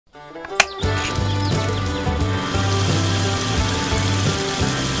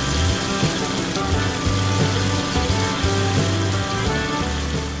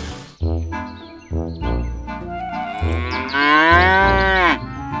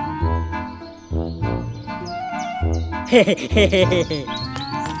Ha!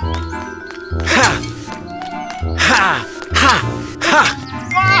 Ha! Ha! Ha!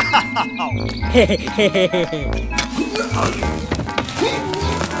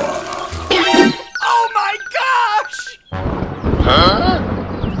 Oh my gosh! Huh?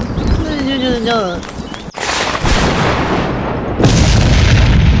 No.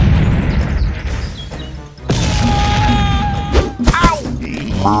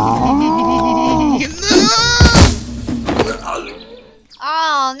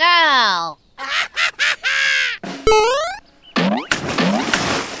 Oh no!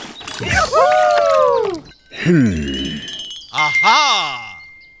 Aha!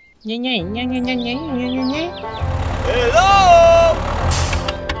 Hello!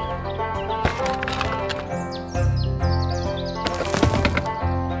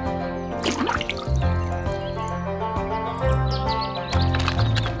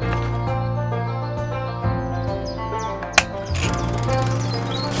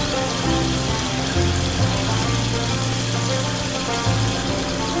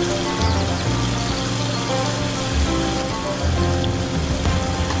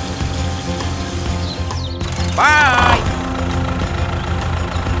 Bye!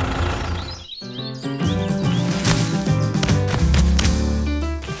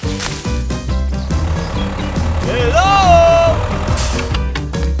 Hello!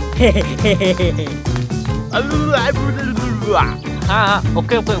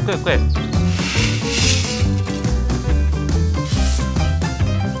 오케이.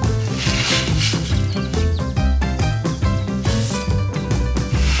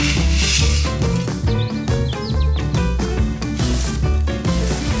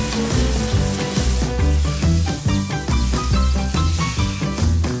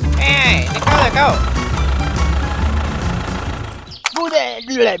 Hey, let go.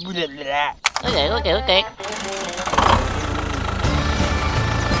 Okay.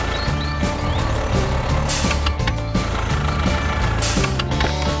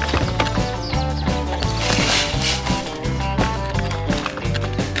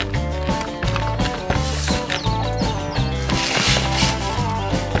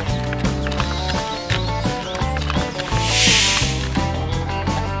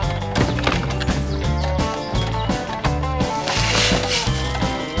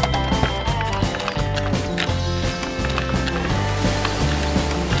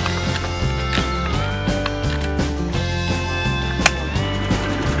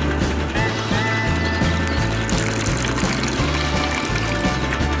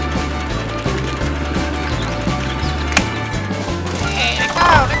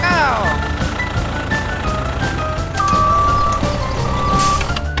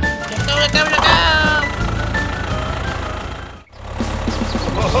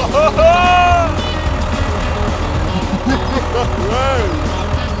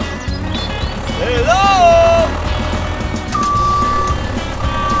 Hello!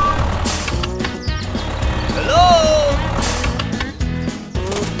 Hello!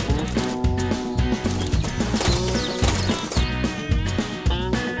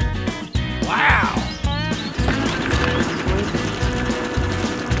 Wow!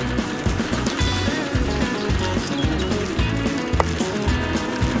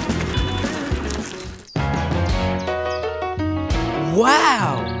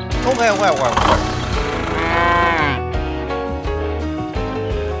 Wow! Well.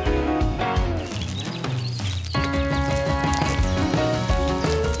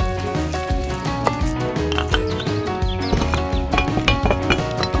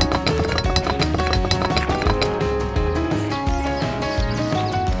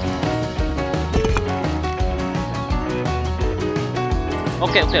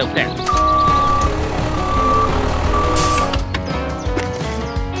 오케이.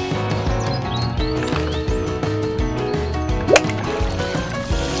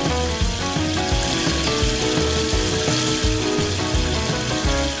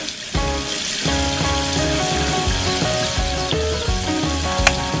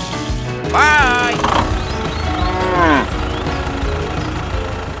 Bye!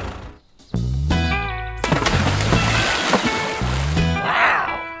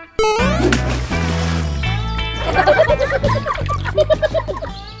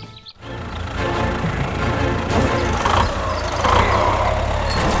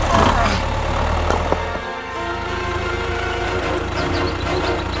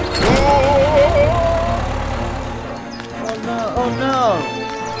 Oh no! Oh no!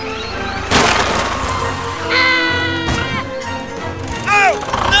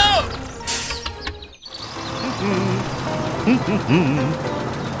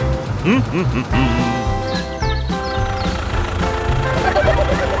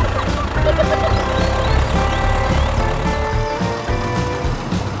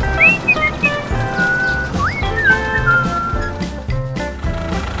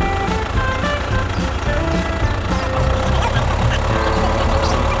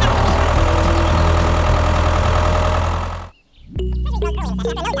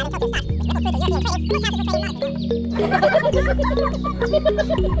 Where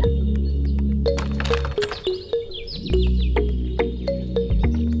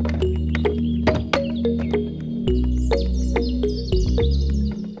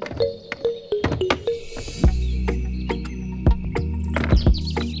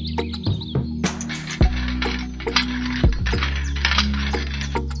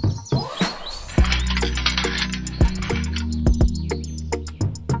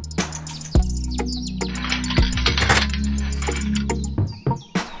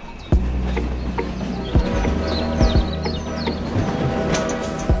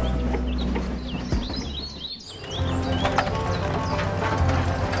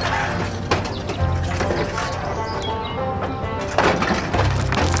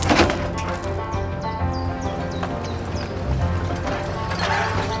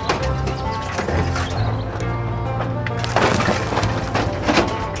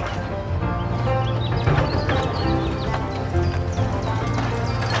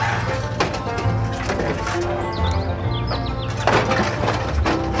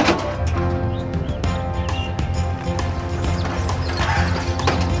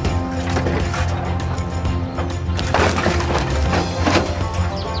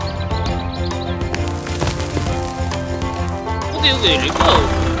did it go?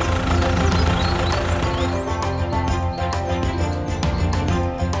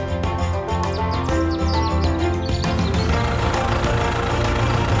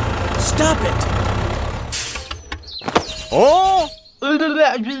 Stop it! Oh! Okay.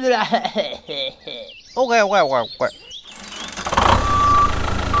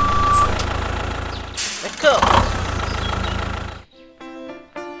 Let's go.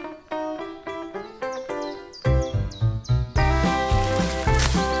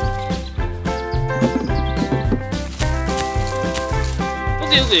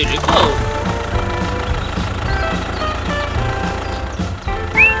 Where did it go?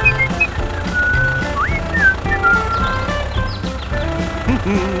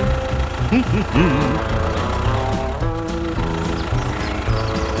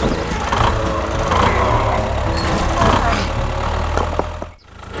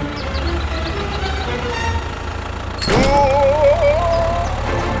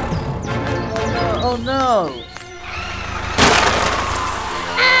 Oh no!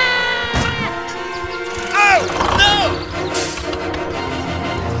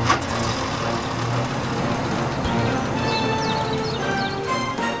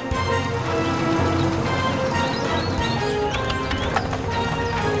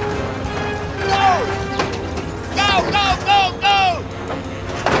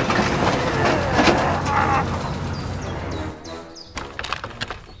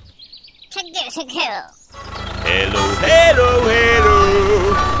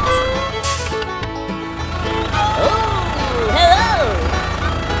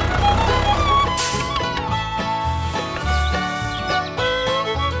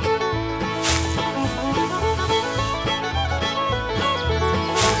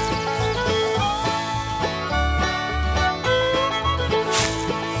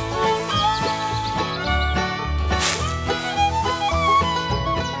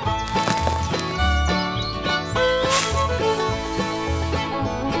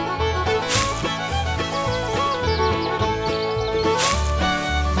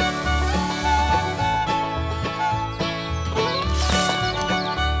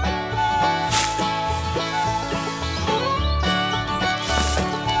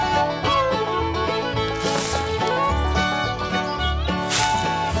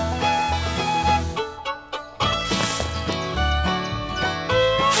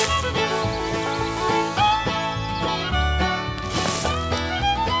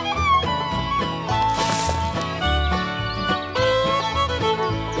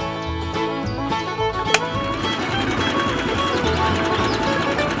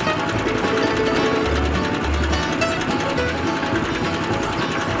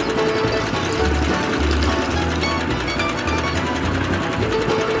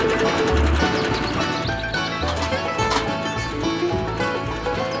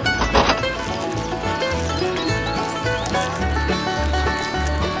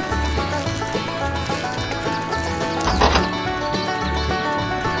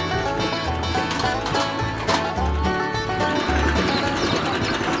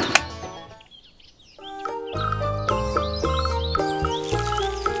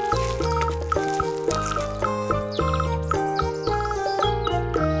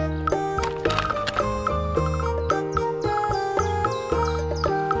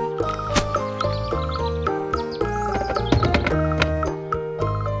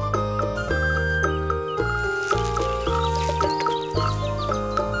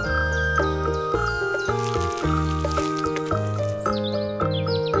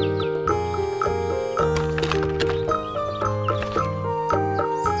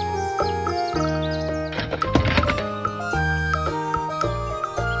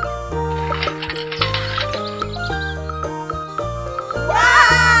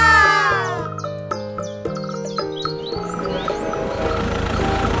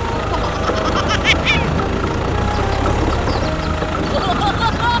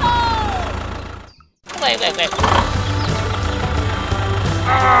 wait.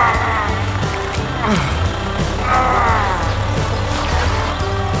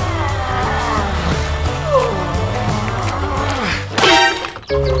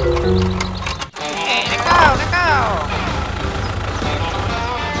 Hey, let go.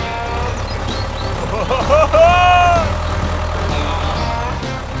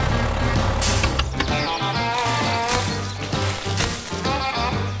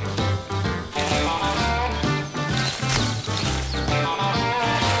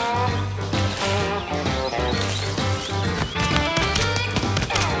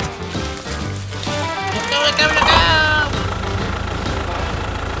 Let go.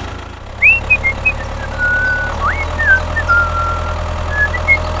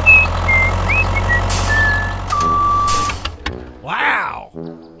 Wow!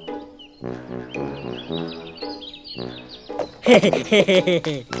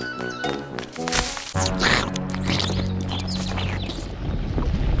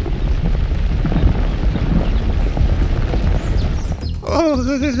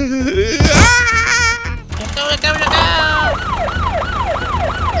 Let go.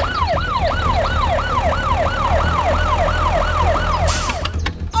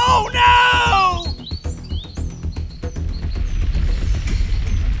 Oh no!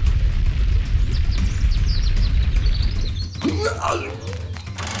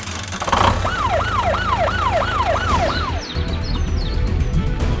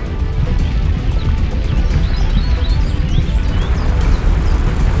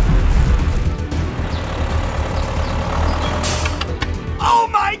 Oh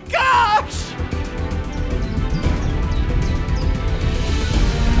my gosh!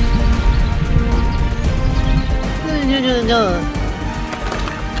 No.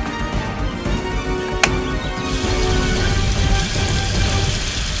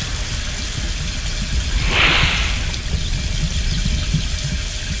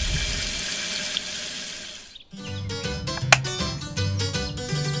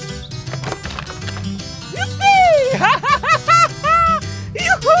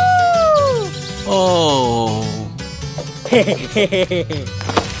 Oh.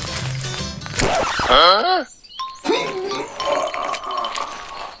 Huh?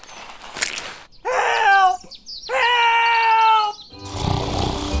 Help! Help!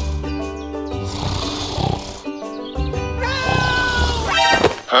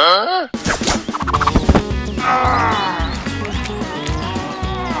 Huh?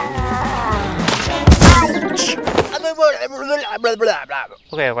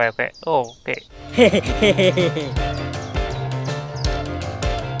 Okay.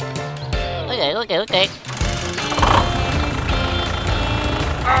 Oh, okay. Okay.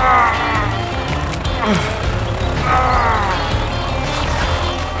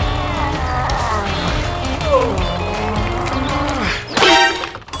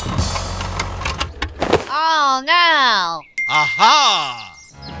 Oh no! Aha!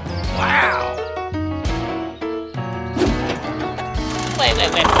 Wow! Wait.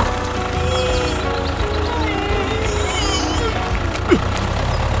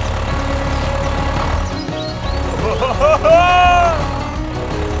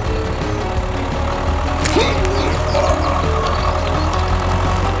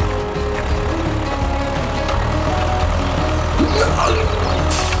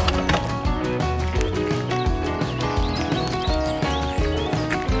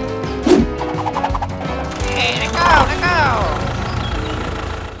 Hey, let go.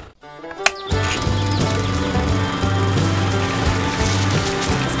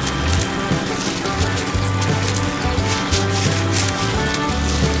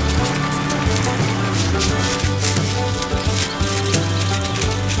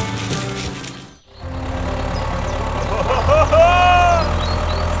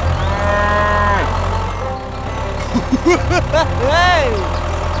 Hey!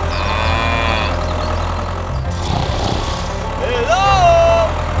 Hello!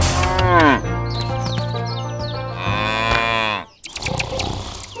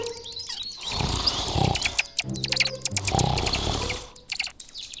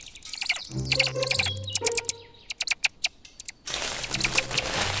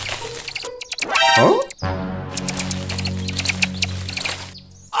 Huh?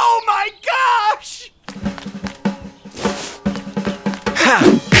 Oh my gosh! Ha!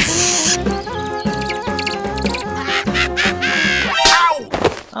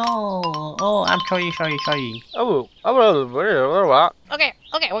 Ow! Oh, I'm sorry. Oh, what?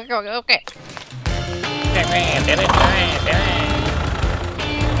 okay.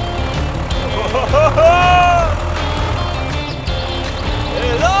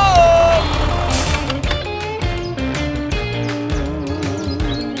 Hello!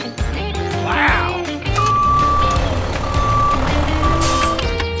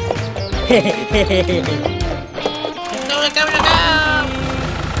 Okay.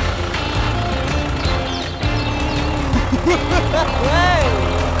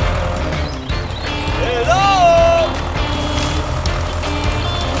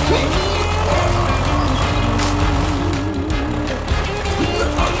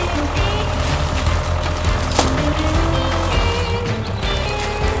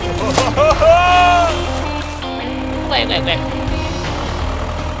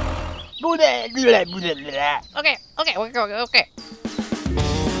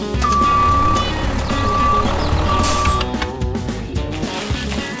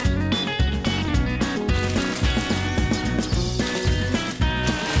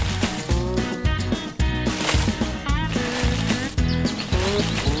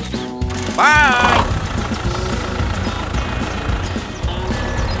 Bye.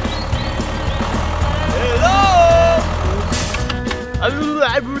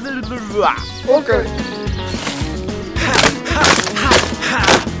 Okay.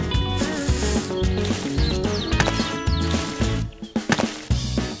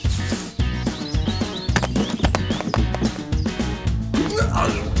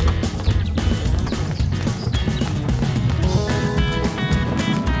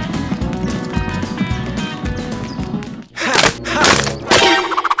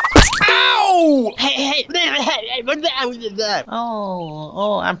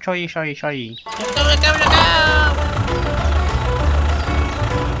 Oh, I'm sorry.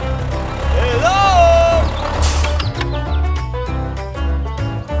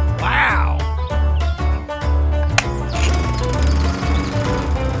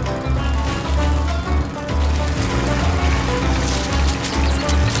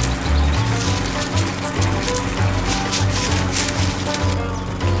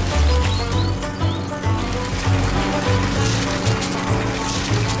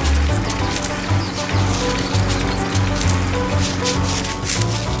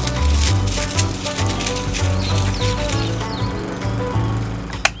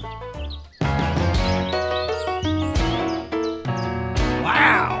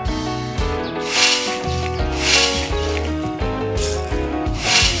 Wow.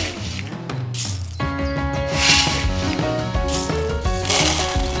 Wow.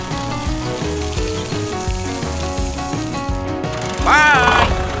 Bye.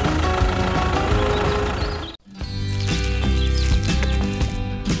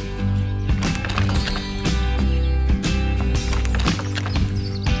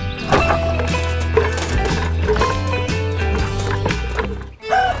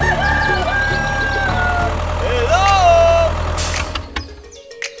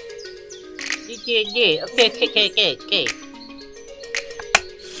 Yeah. Okay.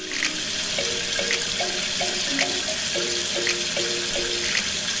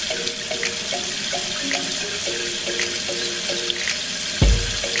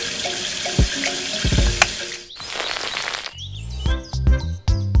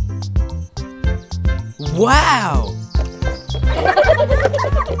 Wow.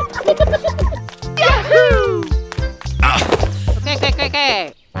 Okay.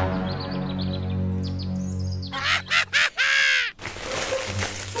 Hey.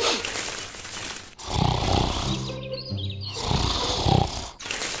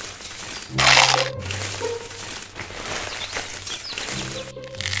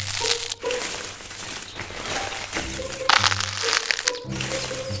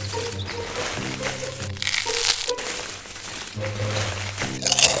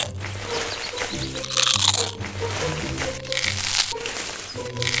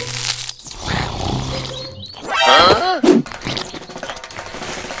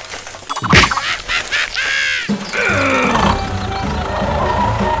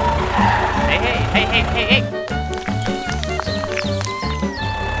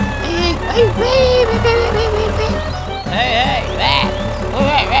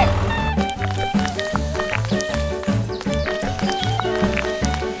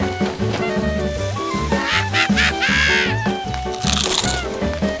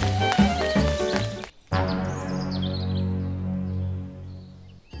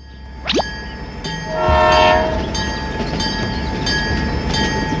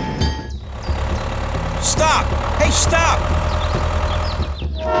 Stop! Hey, stop!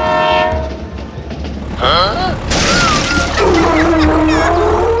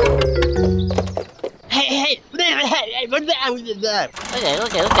 Hey.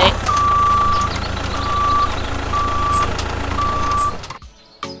 Okay.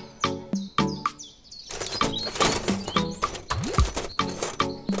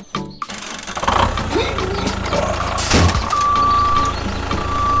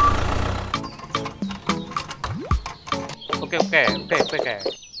 Okay.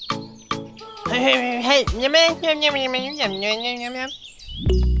 Hey, yum, yum, yum, yum, yum, yum, yum, yum, yum.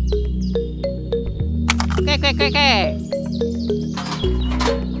 Okay. Okay.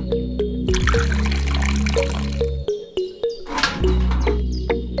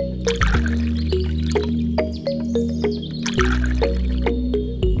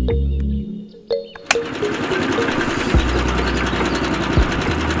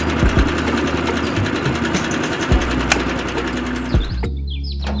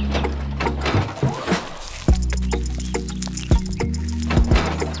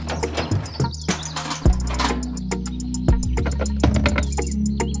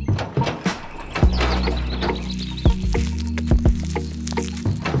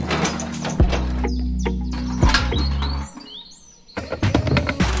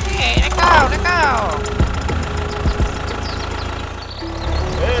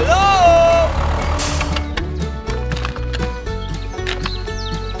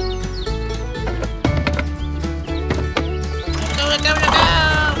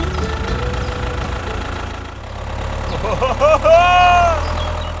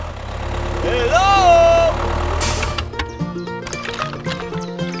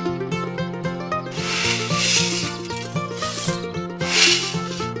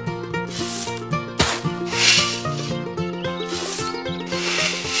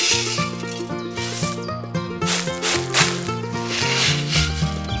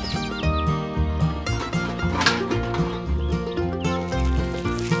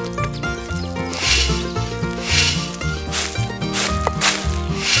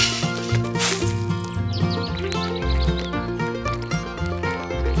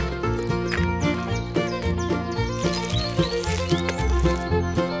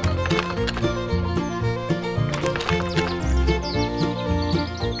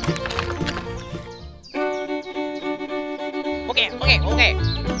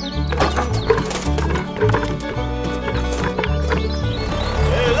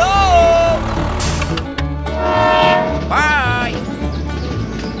 Bye.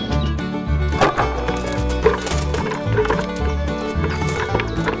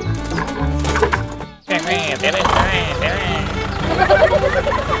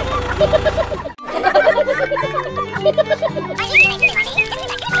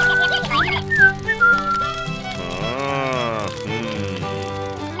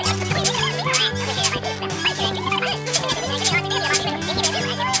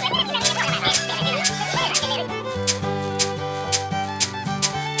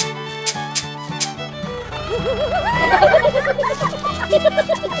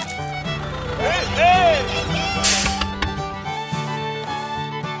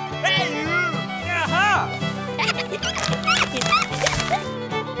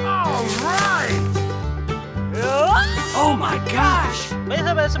 Oh my gosh!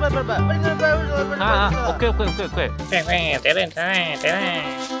 Okay.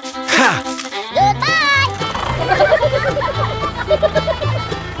 Ha!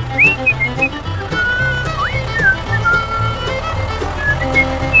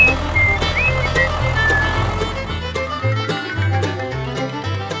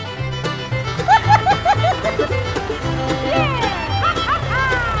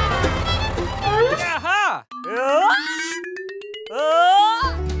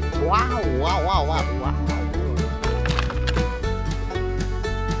 Wow.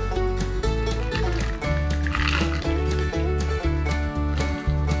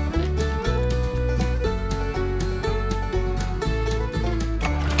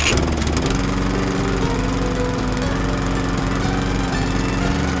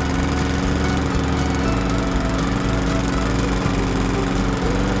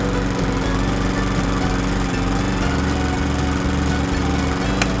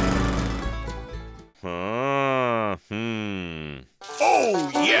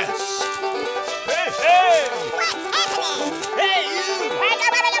 Oh, yes!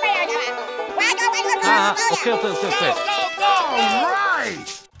 Okay. All right!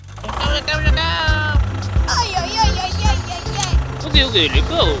 Okay, let's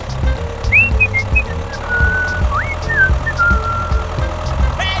go.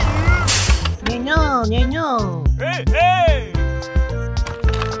 No. Hey!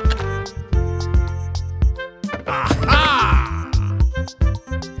 Aha!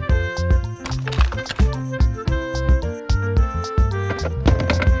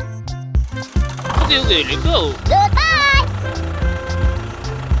 Okay, let's go.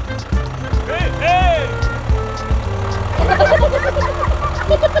 Hey!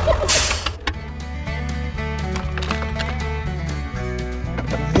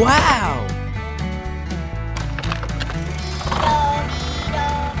 Wow!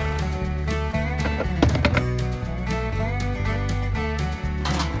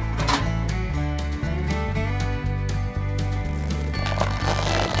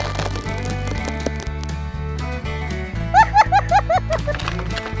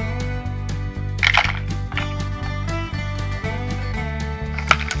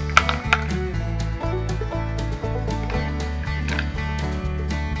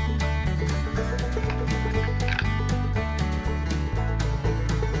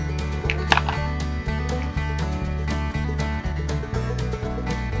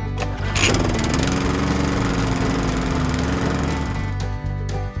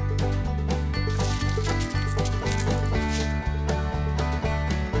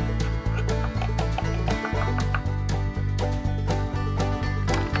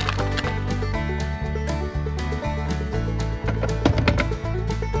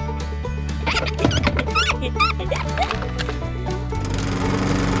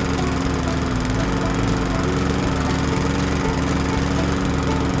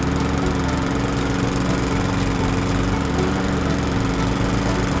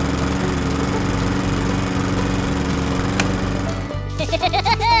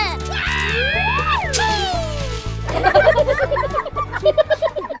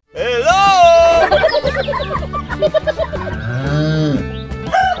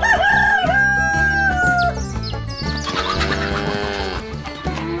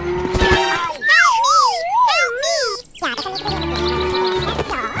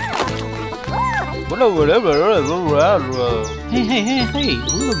 Hey, hey, hey, hey.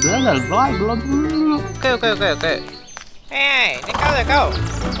 Blah, blah, blah, blah. Okay. Hey, let go.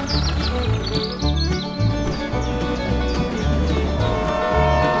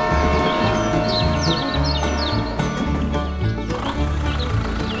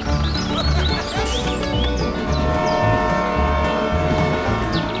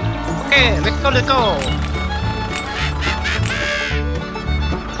 Okay, let's go.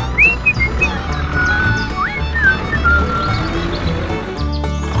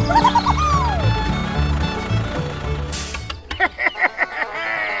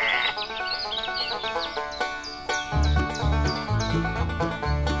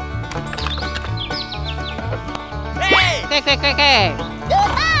 Okay.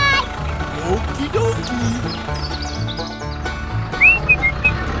 Okie dokie.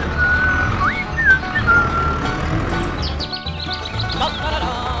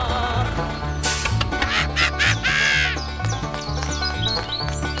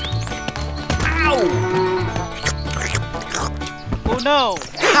 Oh no!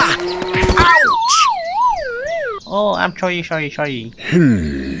 Ouch! Oh, I'm sorry.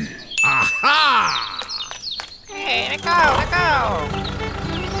 Aha! Hey, let go. Let go.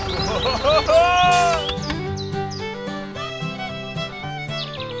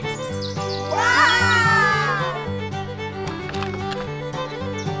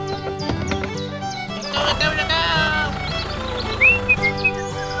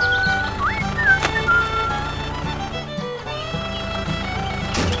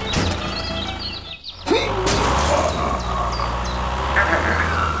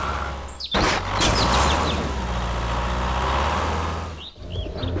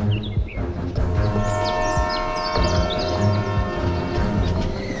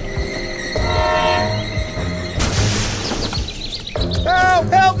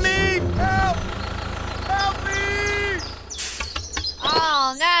 Help me! Help me!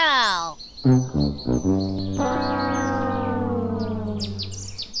 Oh no!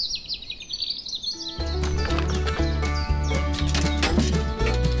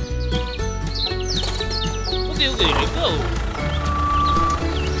 Okay, let's go. Let go.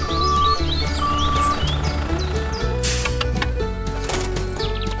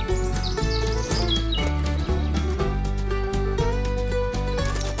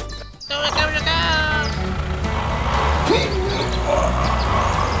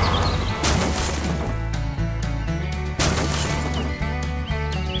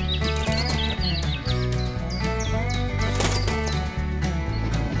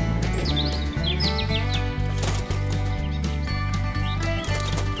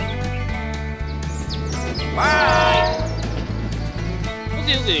 Bye.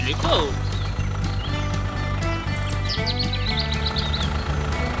 Okay, let's go.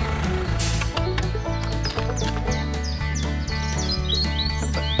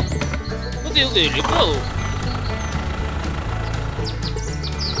 Okay, let's go.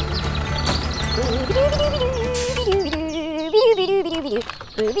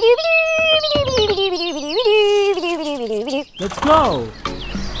 Let's go!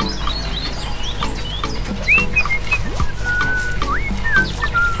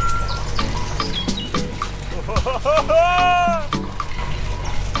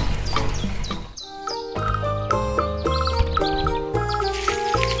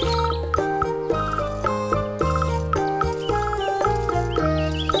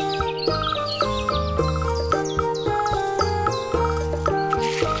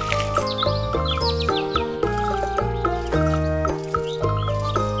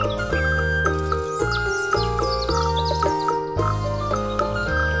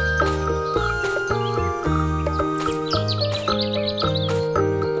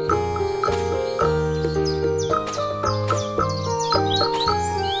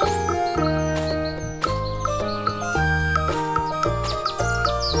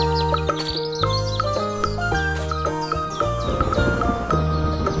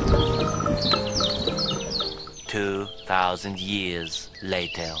 Thousand years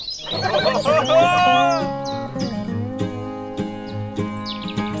later.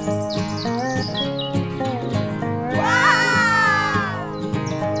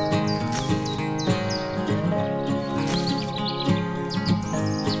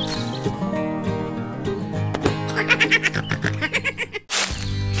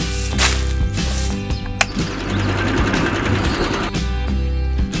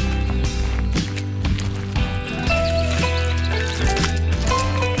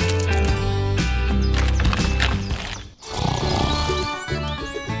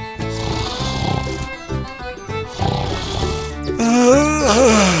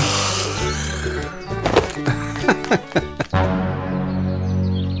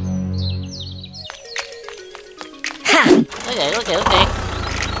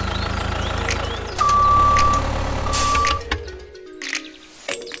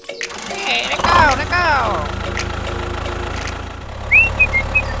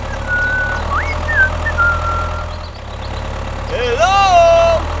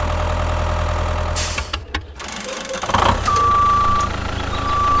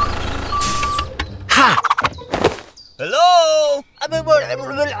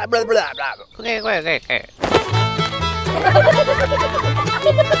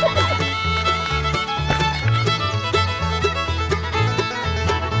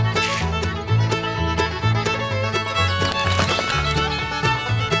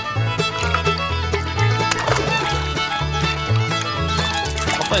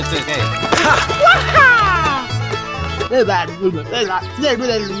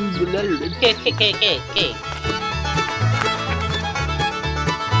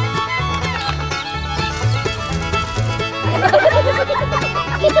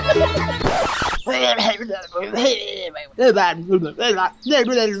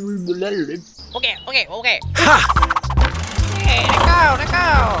 Okay. Okay. Okay. Ha! Hey, let go.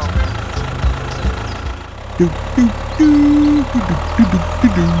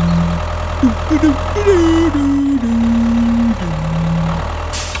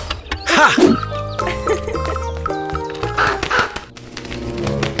 Ha!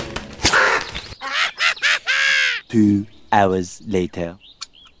 2 hours later.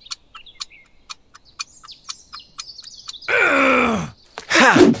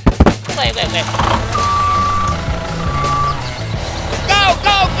 Ha! Wait. Go!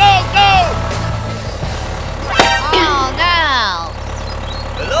 Oh no.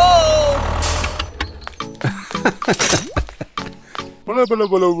 Hello!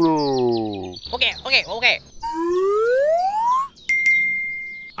 Okay.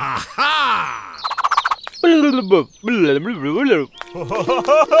 Aha!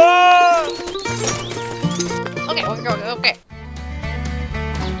 Okay.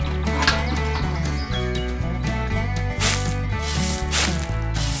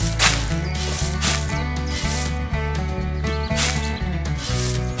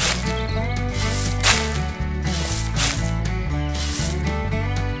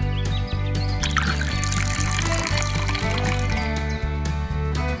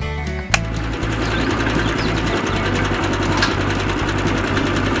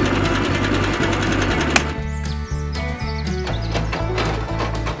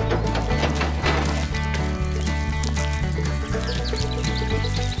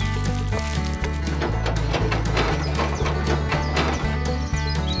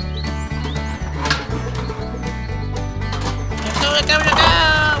 Let's go.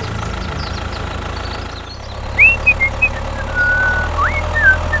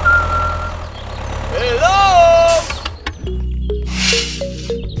 Hello!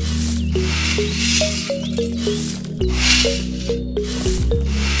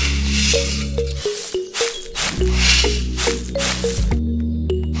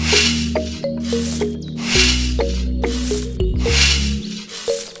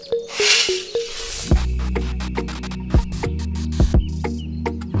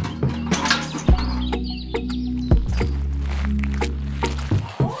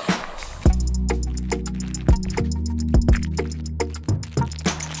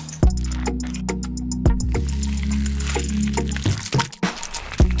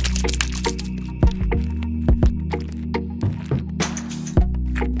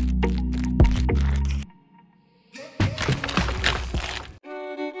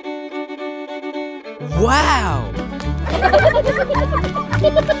 Wow!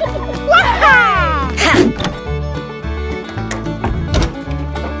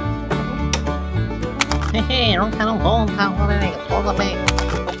 Hey, don't tell me.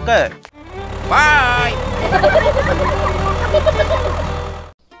 Okay. Bye!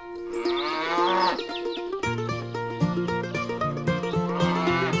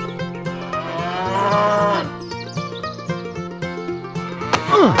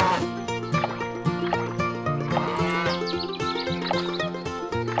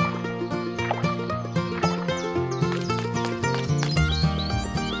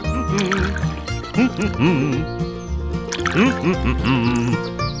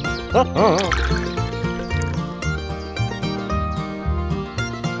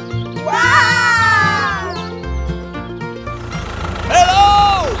 Hello!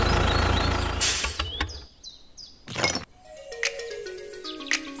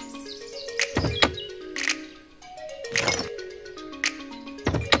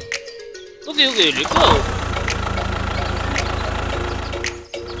 Okay, let's go.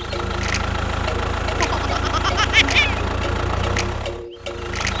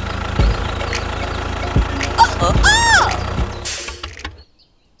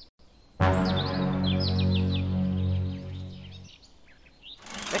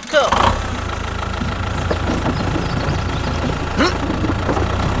 Let's go!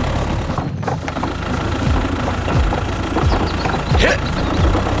 Hit!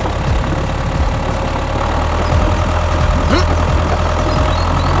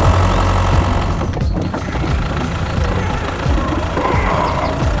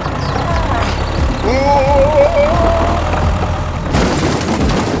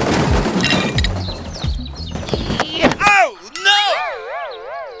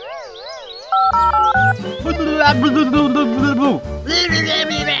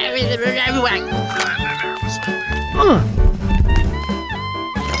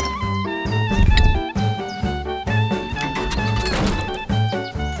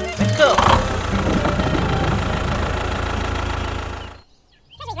 Let's go.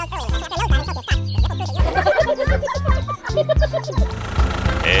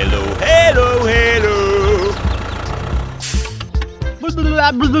 Hello, hello, hello.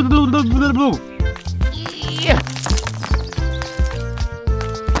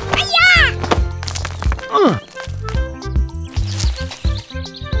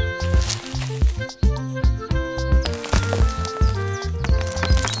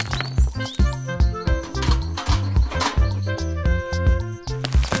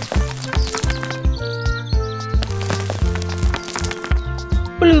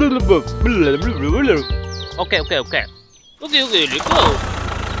 Okay, okay, okay. Okay, okay, let's go.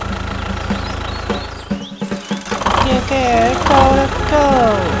 Okay, let's go. Let's go.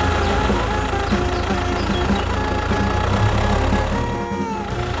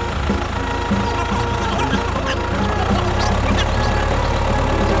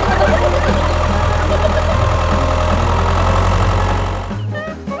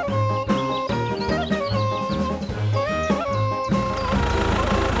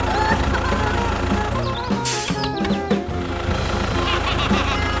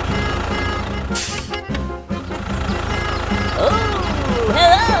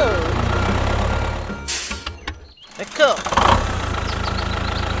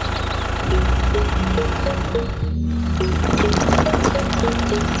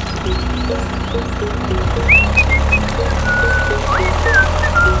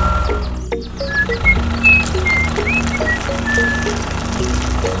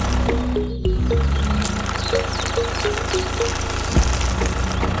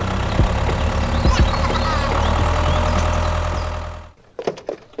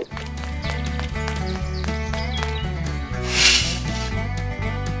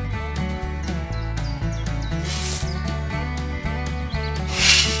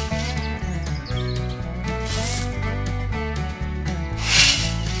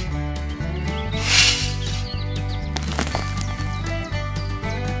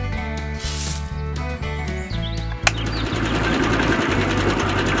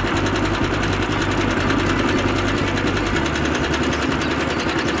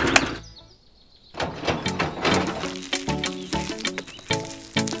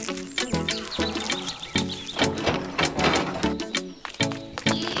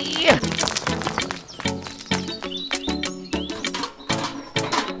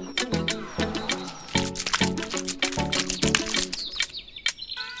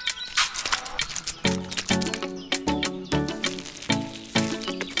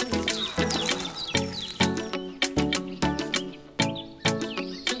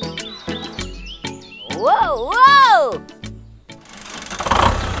 Whoa, whoa!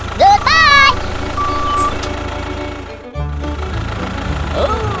 Goodbye!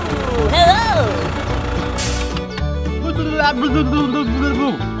 Oh, hello!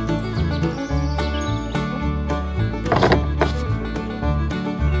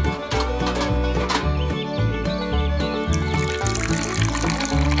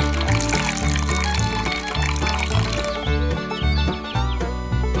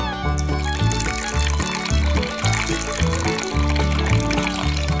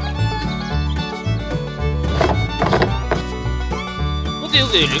 Okay,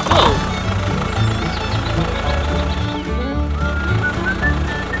 okay, let's go.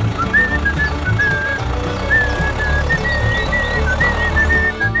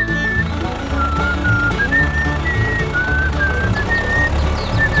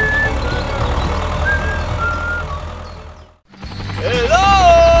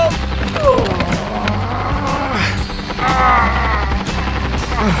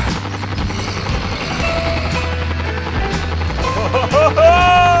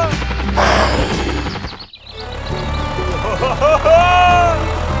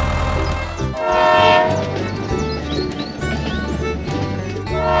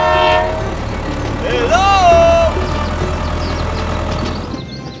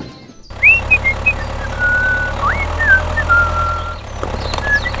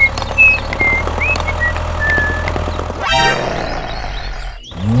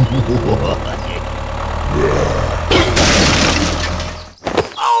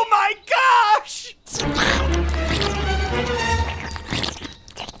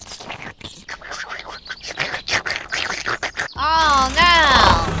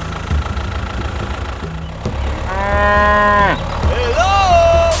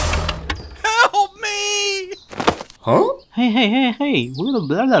 Hey, we're gonna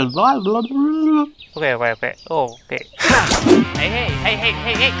blah blah blah blah blah. Okay. Oh, okay.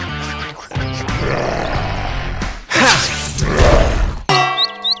 Hey.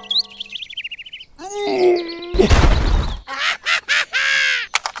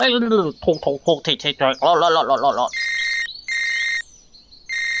 Thùng thịt trời, lọt.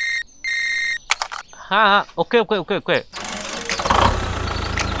 Ha, okay.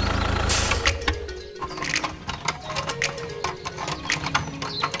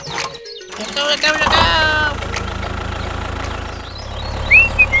 Let's go.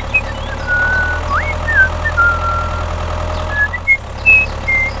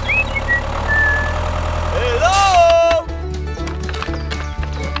 Hello!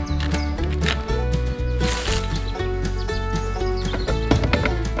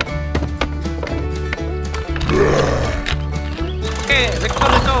 Okay, let's go.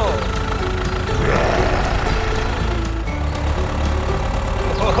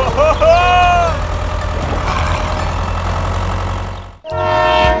 Ho, ho, ho, ho!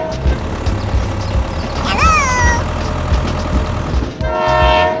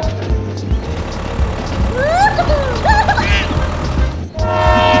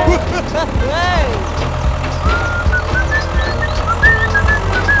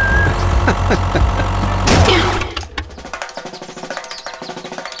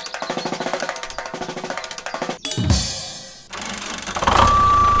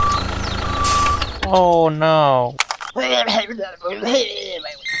 Oh no.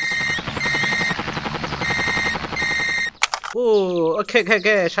 Oh, okay.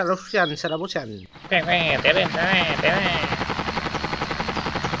 Solution. Okay,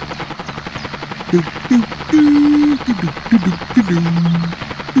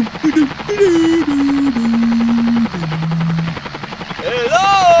 Hello!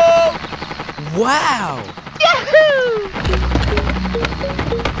 Wow!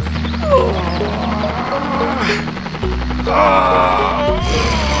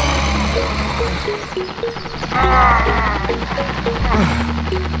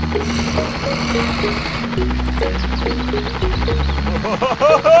 Ho, ho,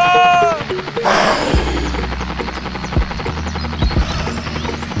 ho, ho!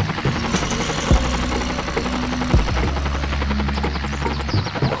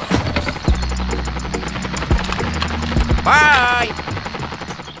 bye.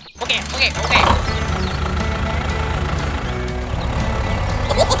 Okay. Let's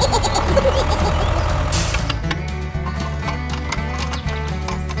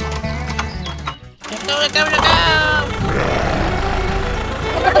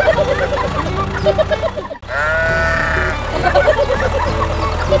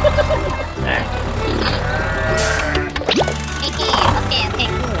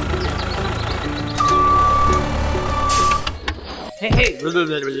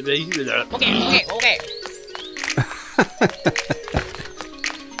go. Okay.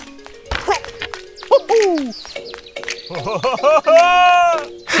 Ho, ho, ho, ho, ho!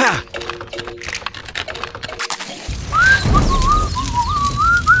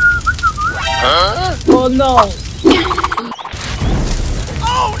 Oh no!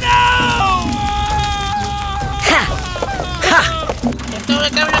 Oh no!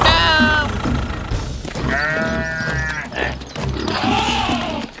 Let's go.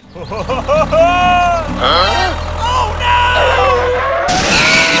 Ho, ho, ho, ho, ho! Oh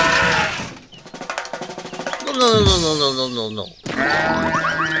no! No.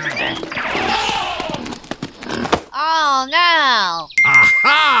 Oh no.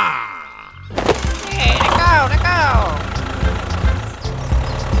 Aha! Hey, let's go.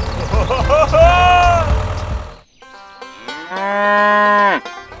 Ho, ho, ho, ho!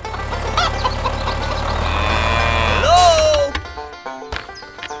 Hello!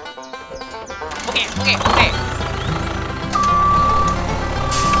 Okay. Wait.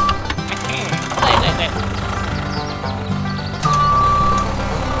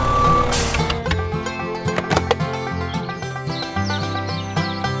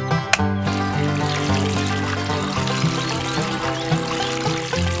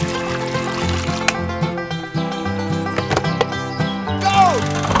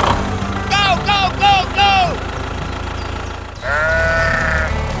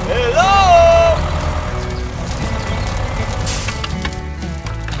 Hello!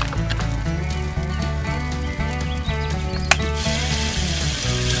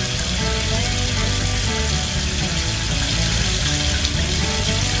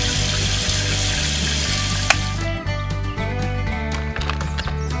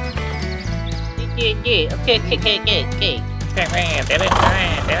 Yeah. Okay.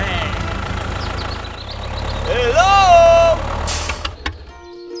 Hello!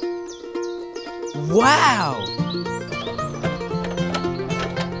 Wow!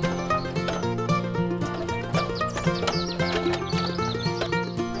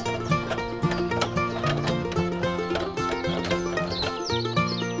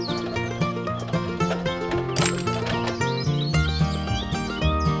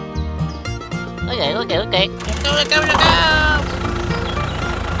 Okay. Let's go.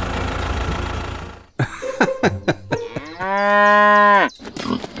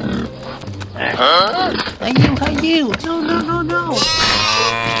 Hey you! No! Hello!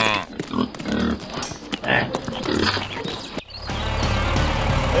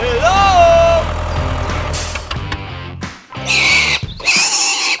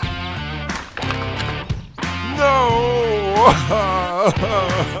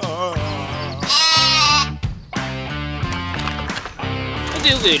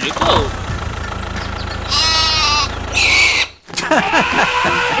 Okay, let's go.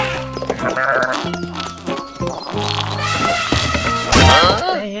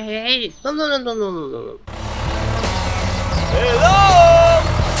 Hey. No. Hello!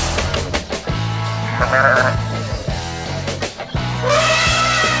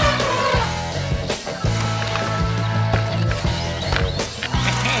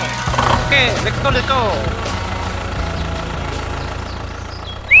 Okay, let's go.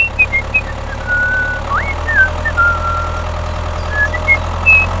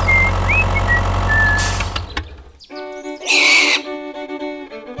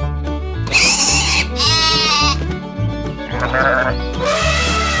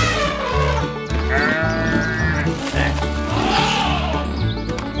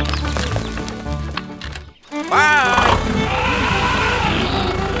 Bye!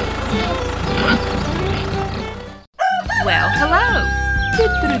 Well, hello.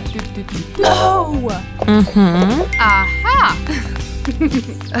 No! Aha!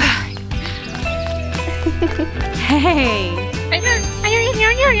 Hey!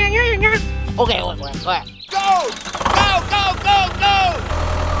 Okay, what? Go! Go!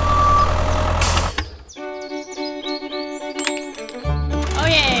 Oh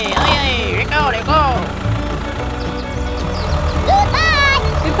yeah, let's go. Goodbye!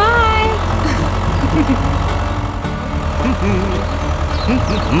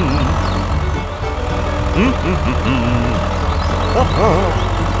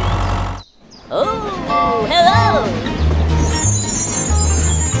 Oh, hello!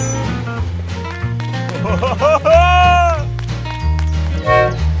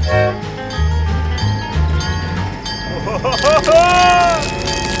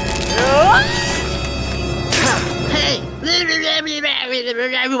 Hey!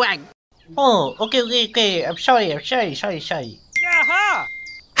 Everyone! Oh, okay. I'm sorry. Aha!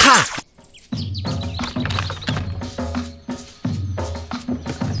 Ha!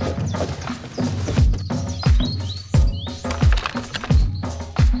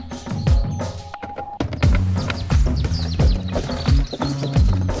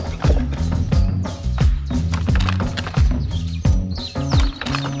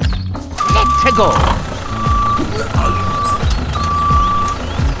 Let's go! Hello!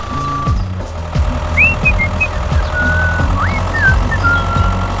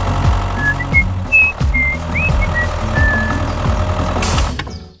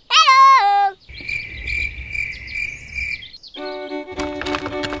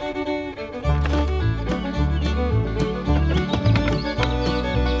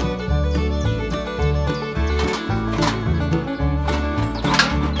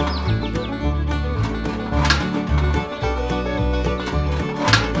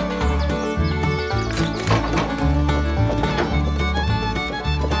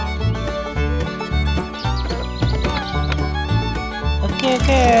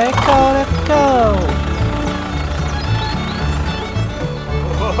 Okay, let's go.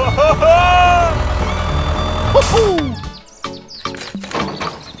 Woohoo!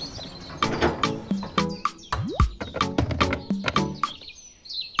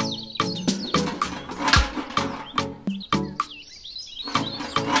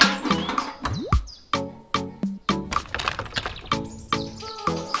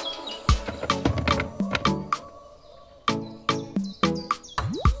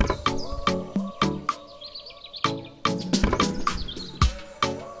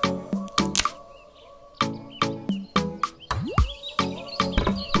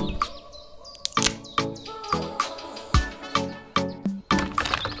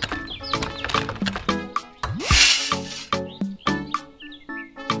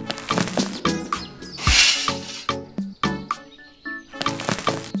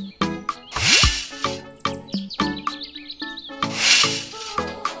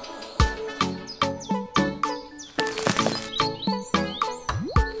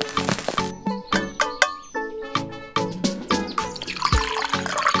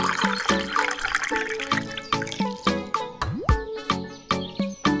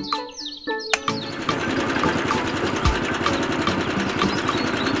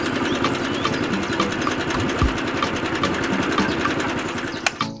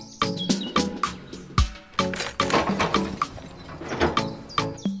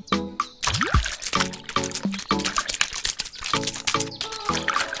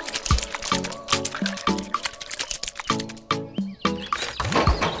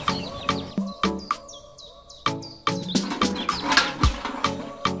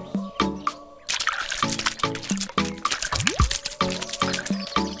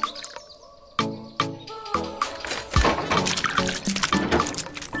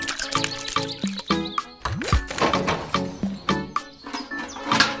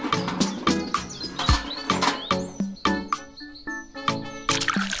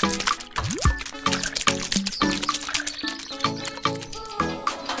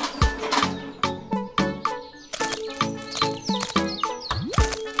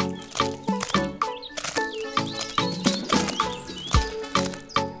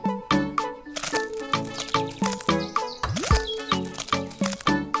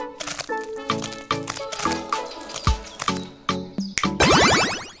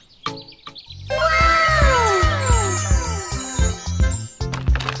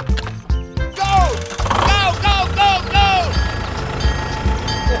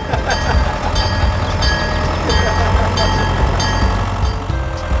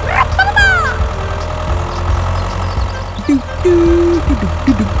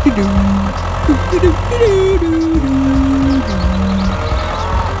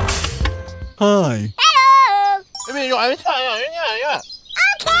 Hi.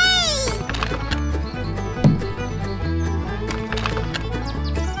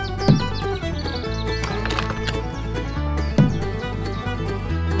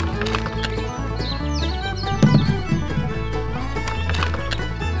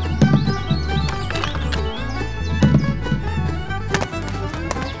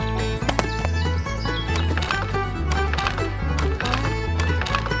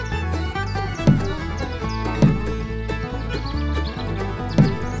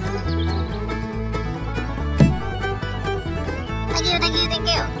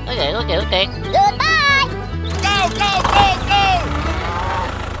 Okay. Goodbye! Go, go, go, go!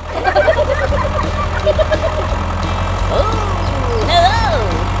 Oh, hello!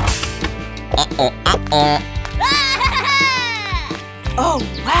 Oh,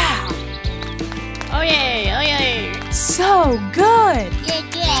 wow. Oh yay! So good. Yay!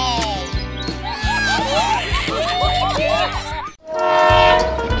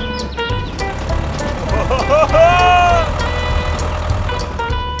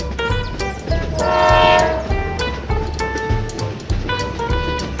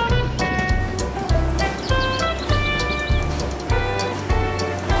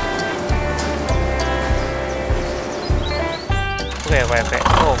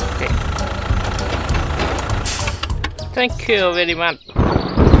 Okay. Thank you very much.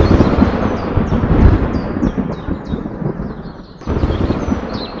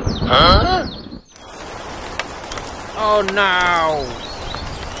 Huh? Oh no!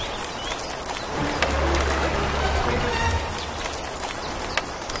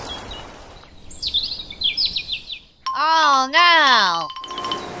 Oh no!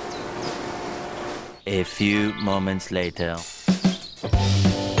 A few moments later.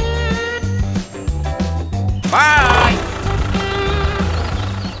 Bye!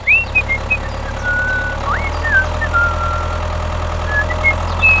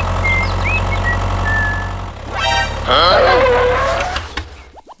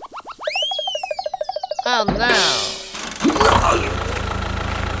 Oh no!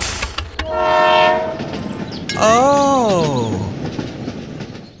 Oh!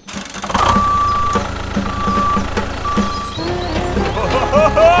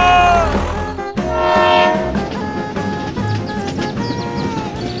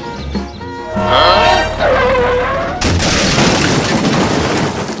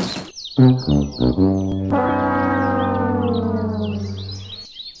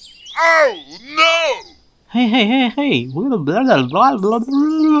 Oh no! Hey, we're blah blah blah blah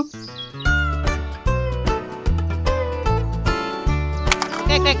blah.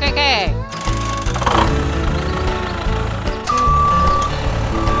 Okay.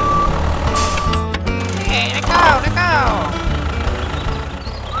 Okay, let's go.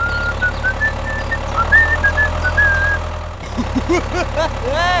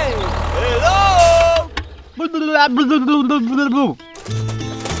 Hey! Hello! Blah blah blah blah blah blah.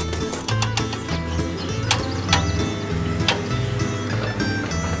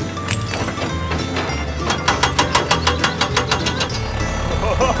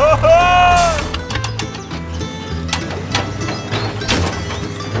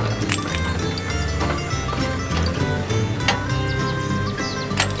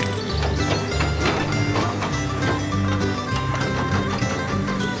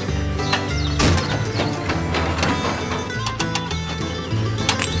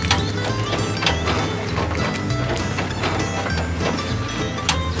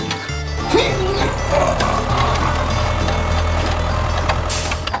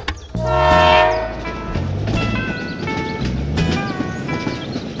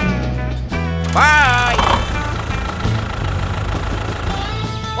 Bye!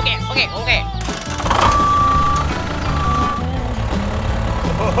 Okay.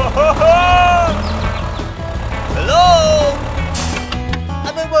 Hello!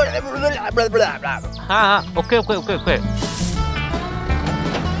 Okay.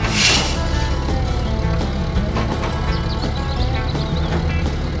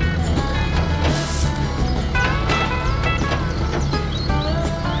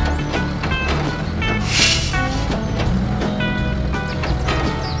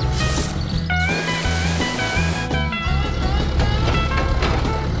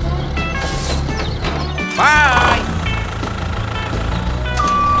 Bye!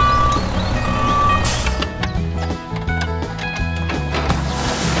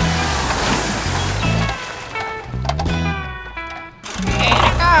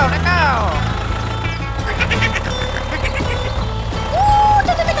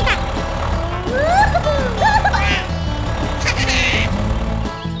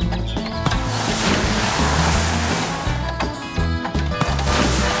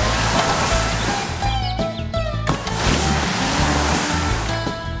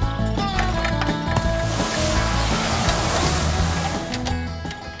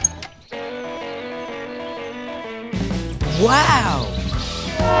 wow!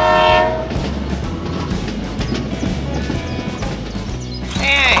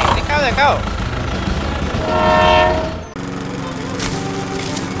 Hey, let go.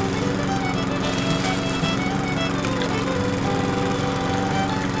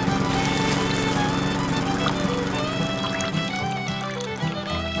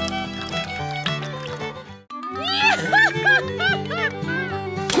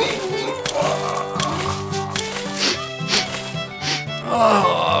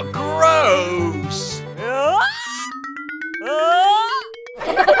 Oh, gross! No.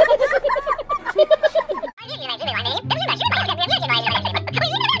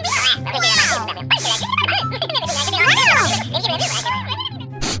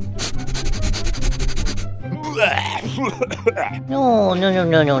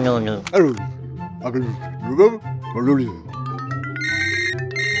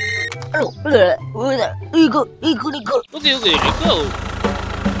 이거. Okay, let go.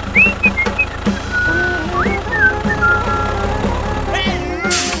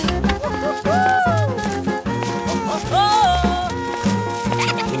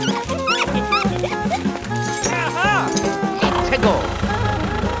 최고.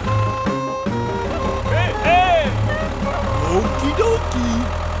 Hey, hey! Okie dokie!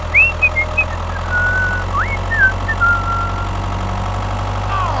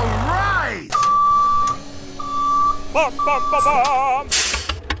 All right! Bum, bum, bum, bum!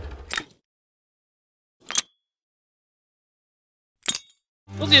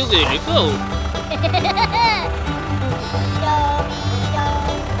 Okay, let go. Hey, hey!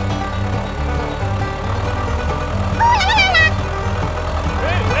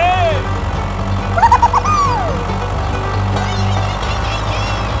 Okay, let go.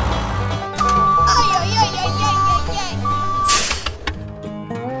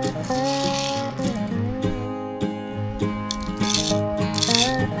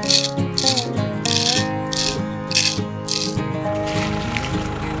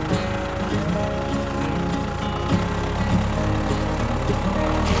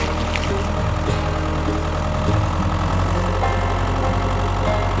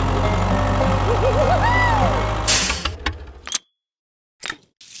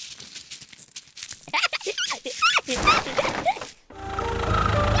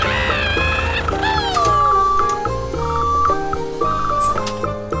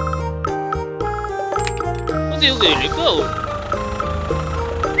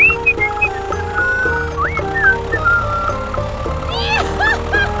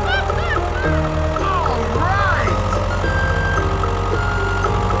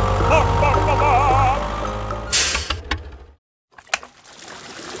 Bum, bum, bum, bum!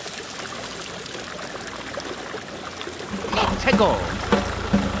 최고.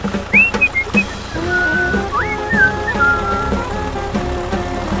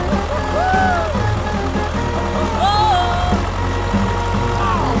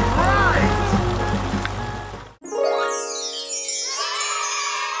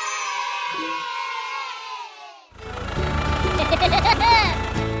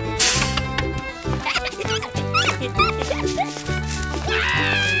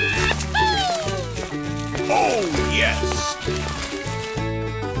 Oh, yes!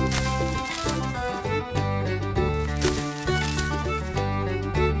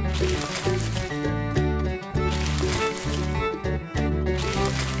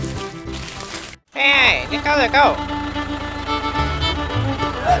 Hey, let go.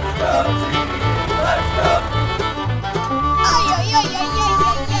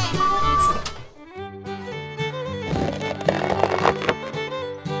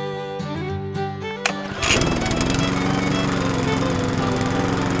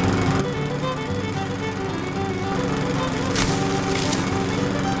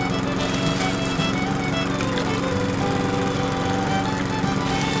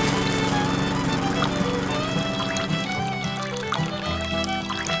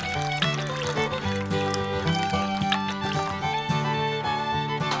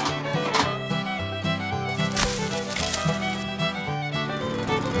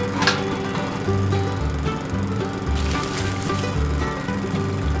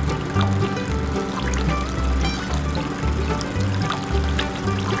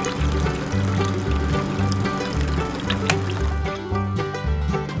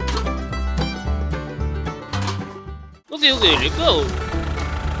 Okay, let go.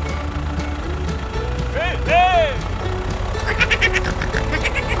 Hey, hey!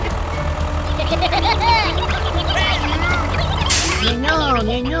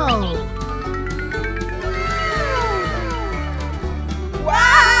 내년.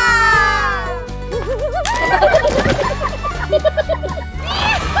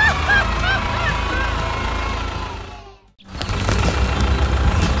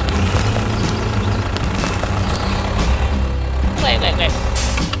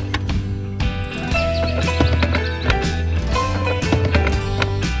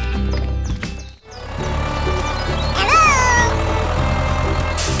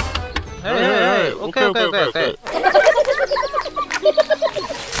 Okay.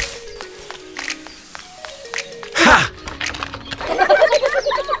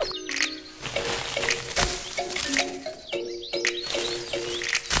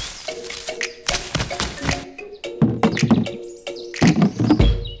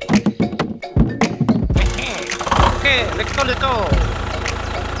 Let's go.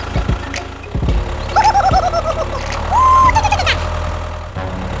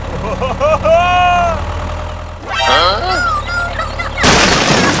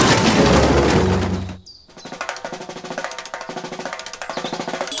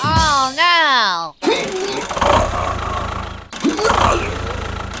 Oh no!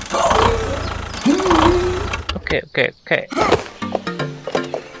 Okay. Oh, okay.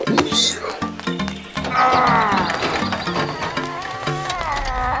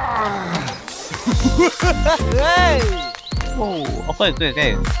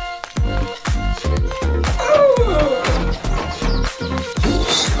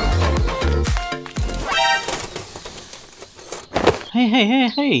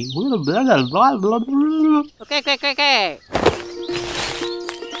 Hey, we're blah. Okay.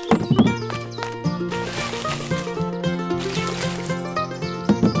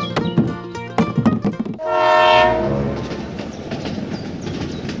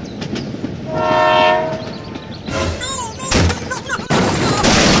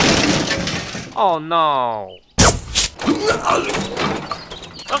 Oh no.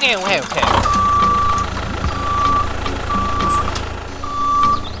 Okay.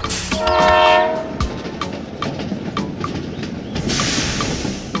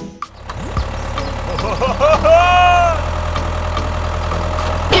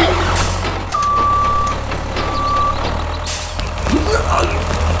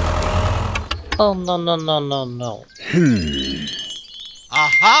 Oh no.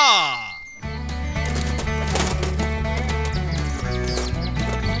 Aha!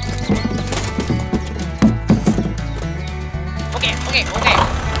 Okay.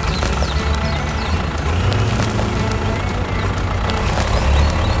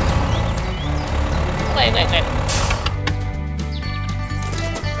 Wait.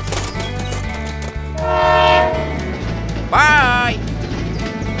 Bye.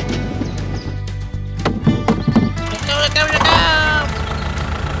 Let's go. Okay, let's go.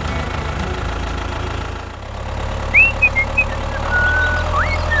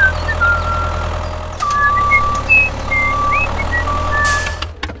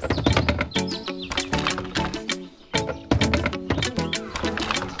 go.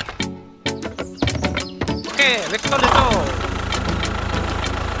 Bye. Okay, let's go.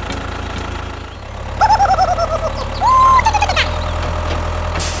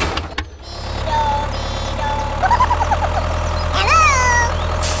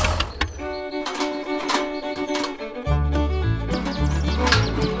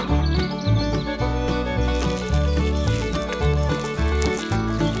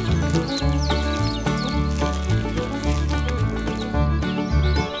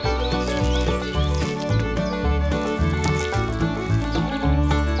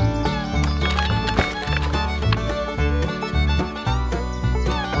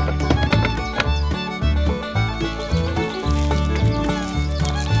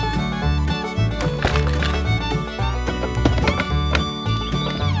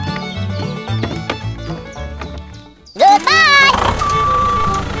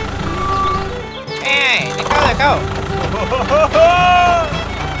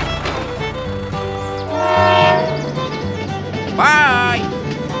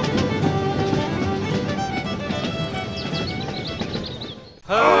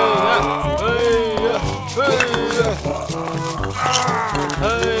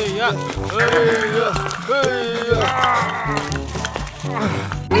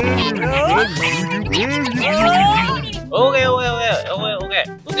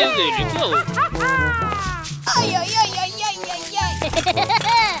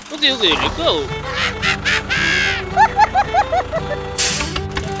 Okay, let's go. Let's go.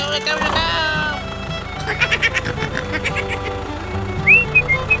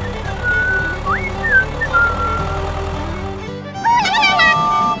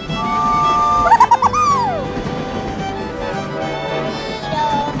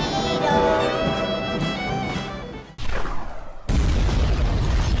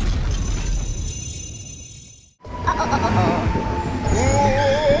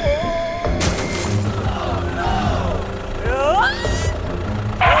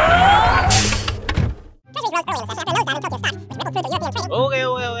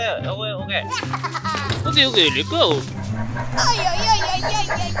 Okay, let's go.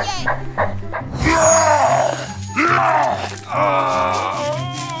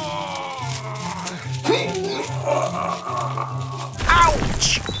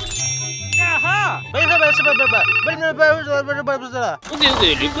 Ouch! Aha! Okay, let's go.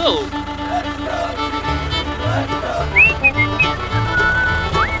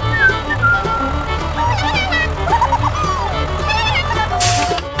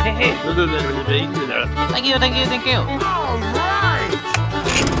 Hey, thank you, thank you, thank you. All right!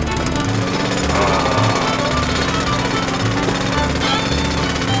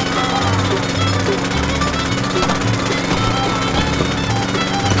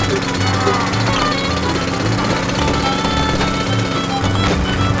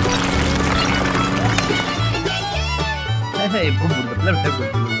 Hey, boom, boom, boom, boom,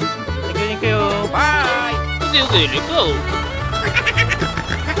 boom, boom. Thank you. Bye. Okay, let's go.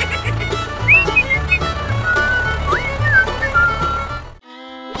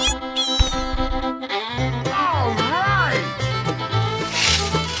 All right!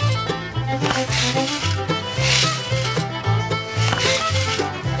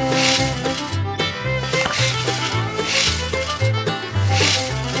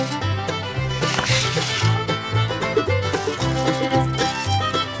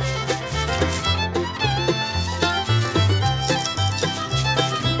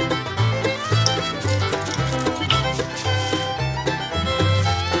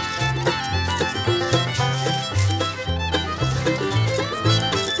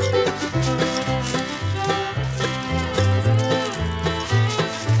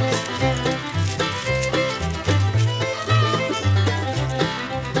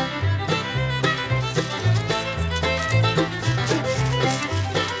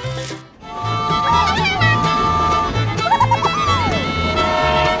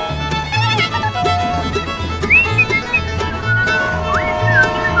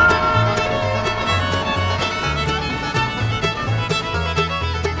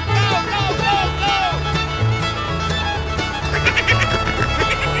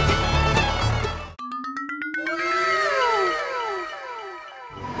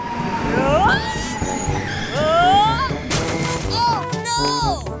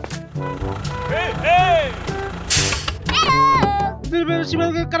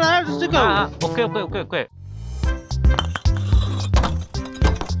 오케이.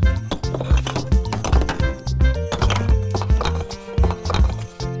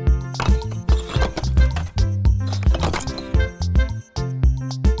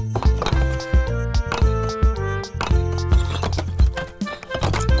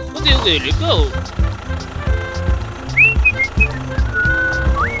 Okay, let's go.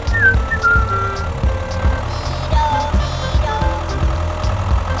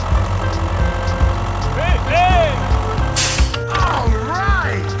 All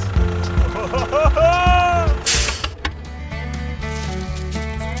right!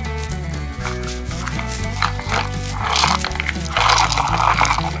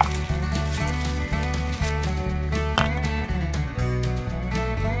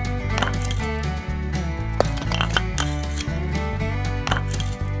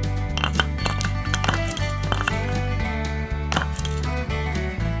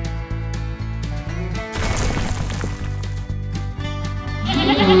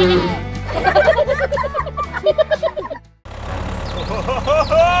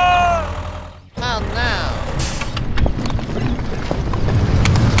 Oh no.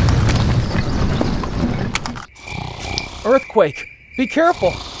 Earthquake! Be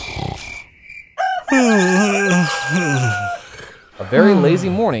careful! A very lazy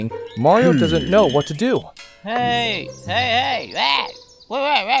morning, Mario doesn't know what to do. Hey. Wait.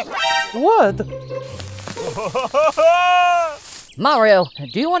 What? Mario,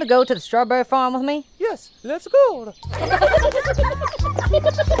 do you want to go to the strawberry farm with me? Yes, let's go! Wait.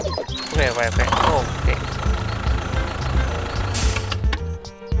 Okay.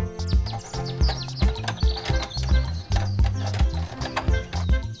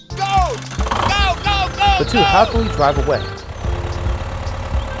 Go! The two happily drive away.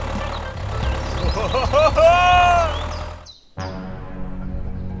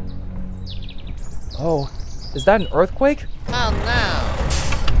 Oh, is that an earthquake? Oh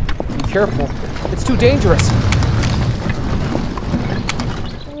no. Be careful, it's too dangerous.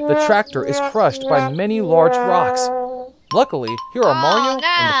 The tractor is crushed by many large rocks. Luckily, here are Mario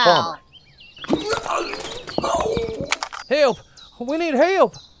and the farmer. Help! We need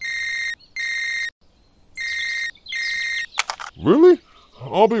help! Really?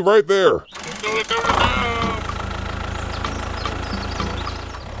 I'll be right there.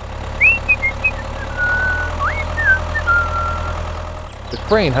 The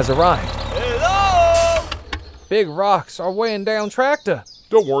crane has arrived. Hello! Big rocks are weighing down tractor.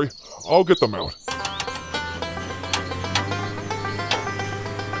 Don't worry, I'll get them out.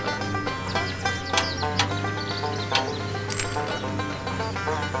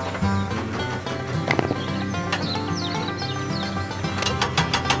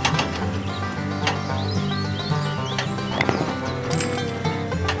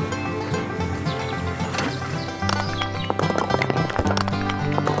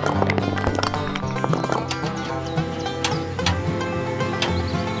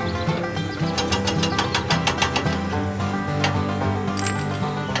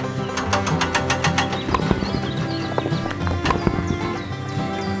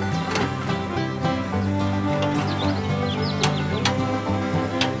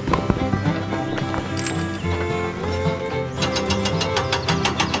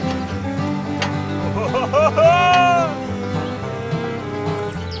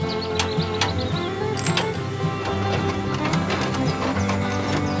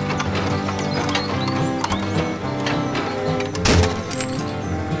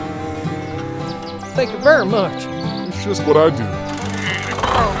 Thank you very much. It's just what I do.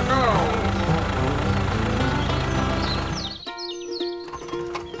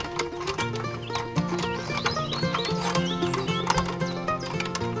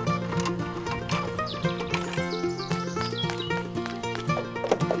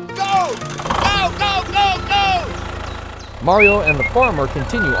 Go! Go, go, go, go! Mario and the farmer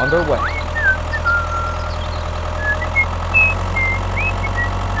continue on their way.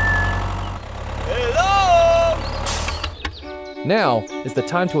 Hello! Now is the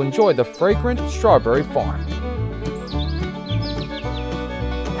time to enjoy the fragrant strawberry farm.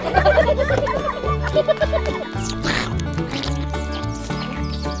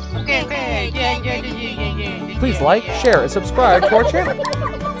 Okay, yeah. Please like, share, and subscribe to our channel.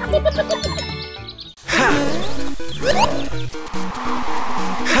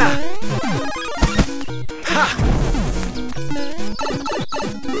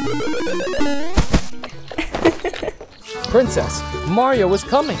 Princess, Mario is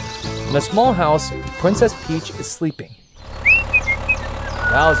coming. In a small house, Princess Peach is sleeping.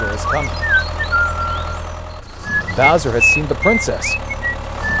 Bowser is coming. Bowser has seen the princess.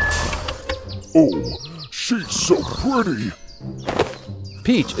 Oh, she's so pretty.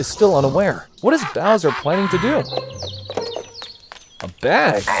 Peach is still unaware. What is Bowser planning to do? A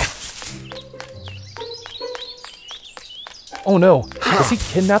bag? Oh no, does he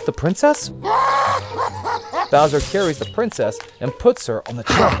kidnap the princess? Bowser carries the princess and puts her on the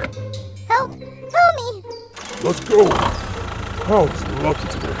truck. Help! Help me! Let's go. How's lucky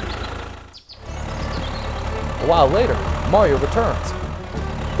today? A while later, Mario returns.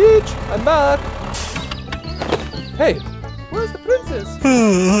 Peach, I'm back. Hey, where's the princess?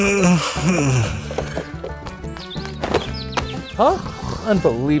 Huh?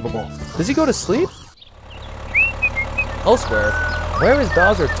 Unbelievable. Does he go to sleep? Elsewhere, where is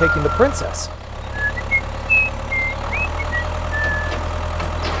Bowser taking the princess?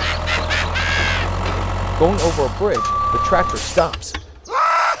 Going over a bridge, the tractor stops.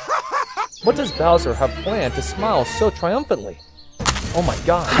 What does Bowser have planned to smile so triumphantly? Oh my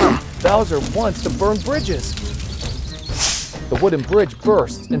god, Bowser wants to burn bridges! The wooden bridge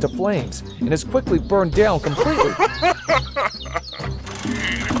bursts into flames and is quickly burned down completely.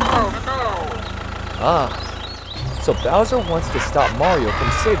 Ah, so Bowser wants to stop Mario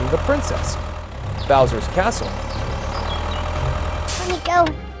from saving the princess. Bowser's castle. Let me go.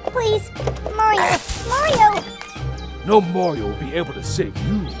 Please. Mario. Mario! No Mario will be able to save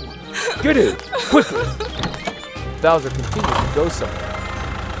you. Get in, quickly! Bowser continues to go somewhere.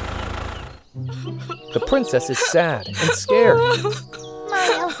 The princess is sad and scared.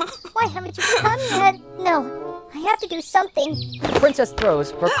 Mario, why haven't you come yet? No, I have to do something. The princess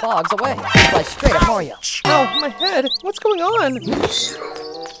throws her clogs away and flies straight at Mario. Ow, my head! What's going on?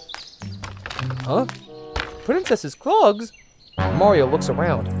 Huh? Princess's clogs? Mario looks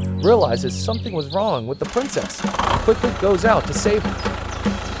around, realizes something was wrong with the princess, and quickly goes out to save her.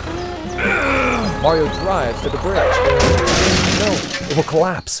 Mario drives to the bridge. No, it will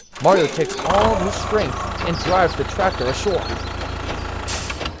collapse. Mario takes all his strength and drives the tractor ashore.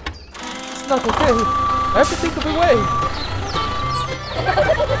 It's not okay. I have to think of a way.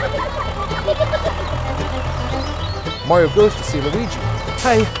 Mario goes to see Luigi.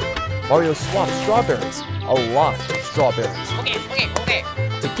 Hi. Mario swaps strawberries, a lot of strawberries, Okay.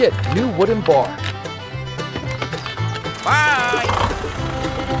 to get a new wooden bar. Bye!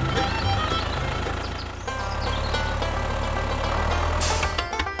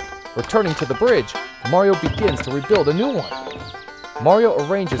 Returning to the bridge, Mario begins to rebuild a new one. Mario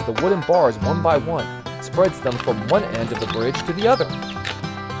arranges the wooden bars one by one, spreads them from one end of the bridge to the other.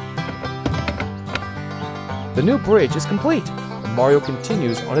 The new bridge is complete, and Mario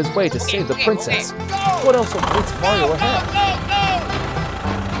continues on his way to save the princess. What else awaits Mario ahead?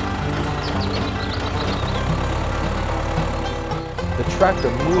 The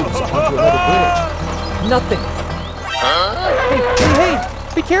tractor moves onto another bridge. Nothing. Hey,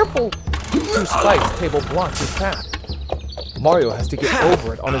 be careful! Two spikes table blocks his path. Mario has to get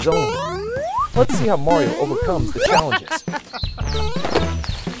over it on his own. Let's see how Mario overcomes the challenges.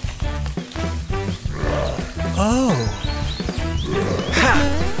 Oh.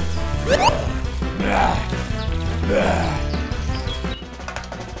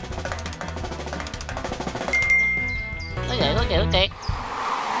 Okay.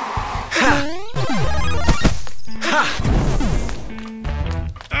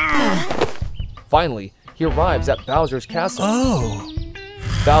 Finally, he arrives at Bowser's castle. Oh.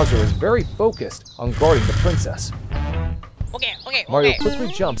 Bowser is very focused on guarding the princess. Okay. Mario quickly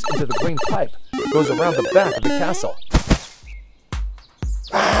jumps into the green pipe, goes around the back of the castle.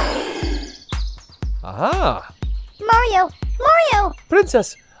 Aha! Mario!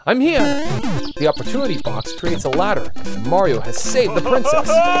 Princess, I'm here! The opportunity box creates a ladder, and Mario has saved the princess.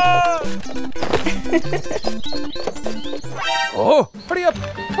 Oh, hurry up!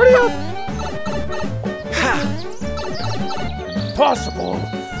 Impossible!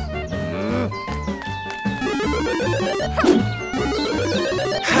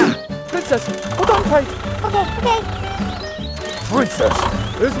 Princess, hold on tight! Okay. Princess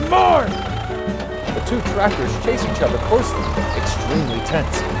is mine! The two tractors chase each other closely, extremely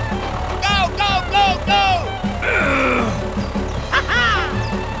tense.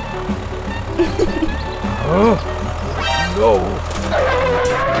 Go! No!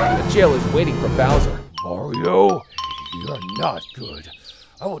 The jail is waiting for Bowser. Mario, you're not good.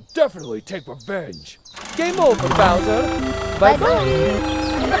 I will definitely take revenge. Game over, Bowser. Bye-bye.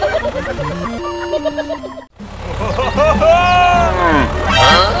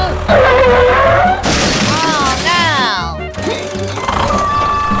 Oh no!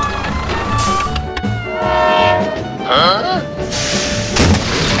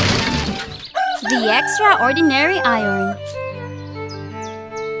 The extraordinary iron.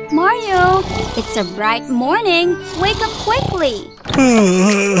 Mario, it's a bright morning. Wake up quickly.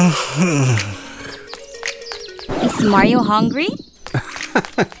 Is Mario hungry?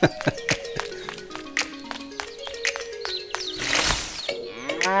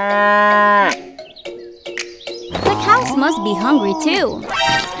 The cows must be hungry too.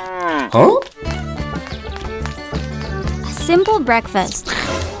 Huh? A simple breakfast.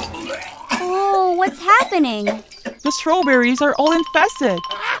 Oh, what's happening? The strawberries are all infested.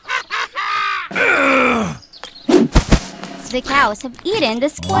 The cows have eaten the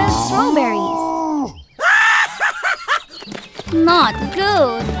spoiled strawberries. Not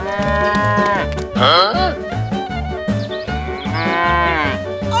good.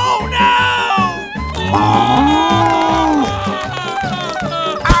 Oh no!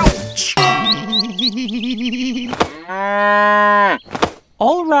 Ouch!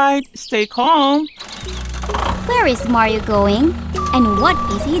 All right, stay calm. Where is Mario going? And what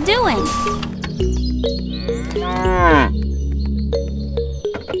is he doing?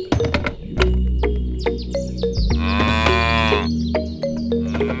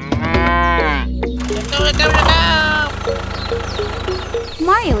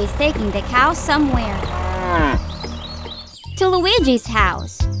 Mario is taking the cow somewhere. To Luigi's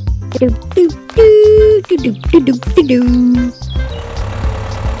house.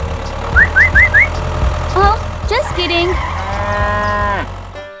 Oh, just kidding.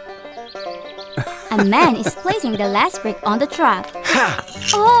 A man is placing the last brick on the truck.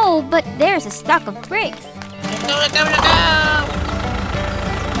 Oh, but there's a stack of bricks.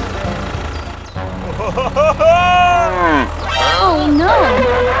 Oh no!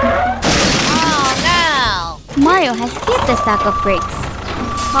 Oh no! Mario has hit the stack of bricks,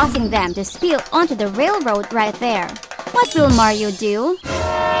 causing them to spill onto the railroad right there. What will Mario do?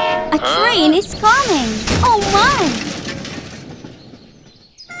 A train is coming! Oh my!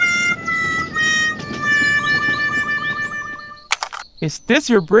 Is this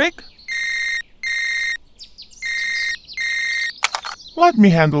your brick? Let me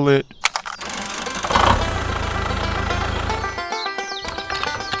handle it.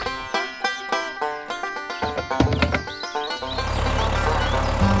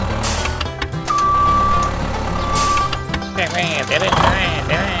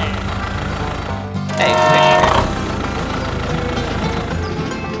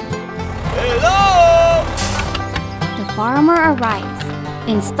 Hello! The farmer arrives,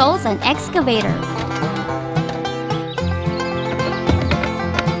 installs an excavator.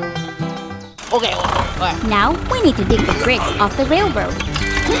 Now we need to dig the bricks off the railroad.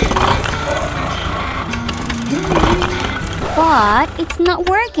 But it's not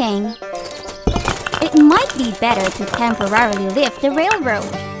working. It might be better to temporarily lift the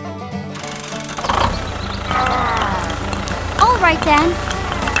railroad. Alright then.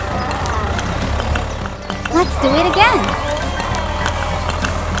 Let's do it again.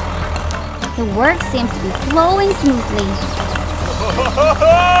 The work seems to be flowing smoothly.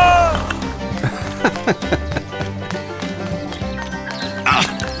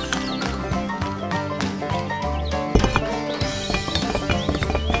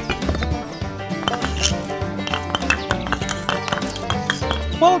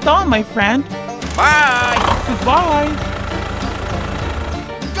 Well done, my friend. Bye! Goodbye.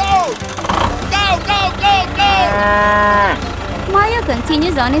 Go! Go, go, go, go! Mario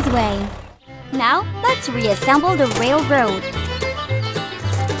continues on his way. Now, let's reassemble the railroad.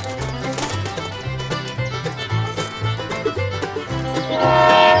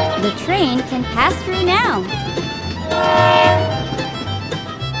 The train can pass through now.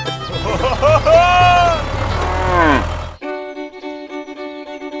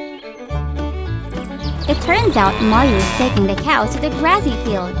 It turns out Mario is taking the cows to the grassy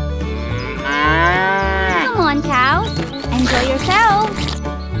field. Come on, cows. Enjoy yourselves.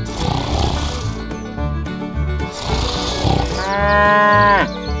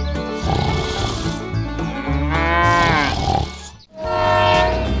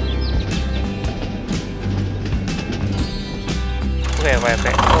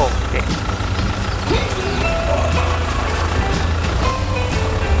 Okay.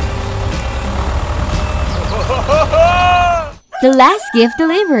 The last gift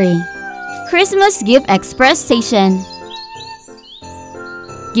delivery. Christmas Gift Express Station.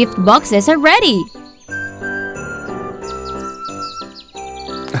 Gift boxes are ready.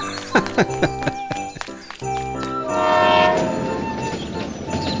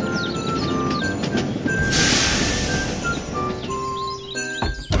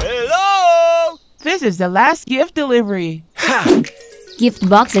 Hello! This is the last gift delivery. Gift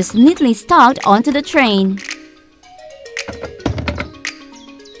boxes neatly stacked onto the train.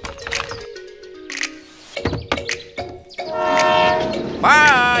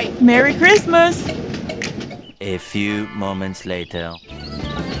 Bye! Merry Christmas! A few moments later.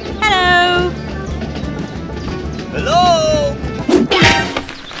 Hello! Hello!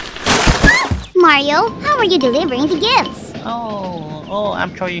 Mario, how are you delivering the gifts?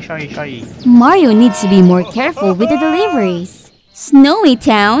 I'm sorry. Mario needs to be more careful with the deliveries. Snowy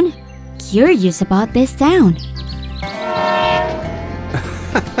Town. Curious about this town.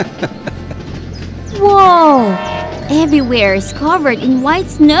 Whoa! Everywhere is covered in white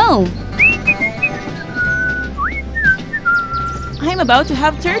snow. I'm about to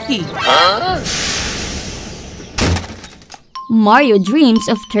have turkey. Mario dreams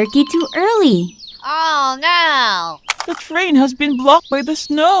of turkey too early. Oh no! The train has been blocked by the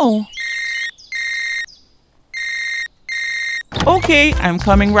snow. Okay, I'm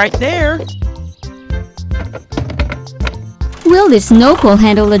coming right there. Will the snow pole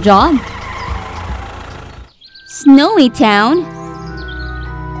handle the job? Snowy Town.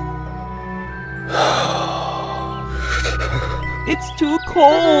 It's too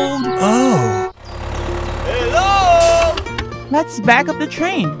cold. Oh. Hello! Let's back up the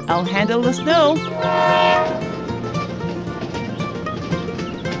train. I'll handle the snow.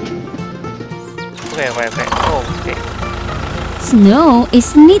 Okay. Snow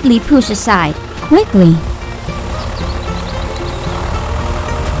is neatly pushed aside quickly.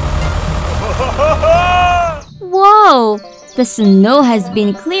 Whoa! The snow has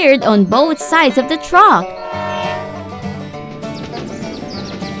been cleared on both sides of the truck.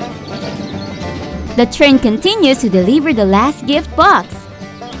 The train continues to deliver the last gift box.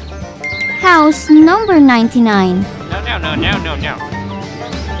 House number 99.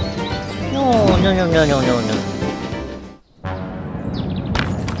 No.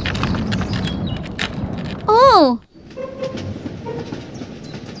 Oh!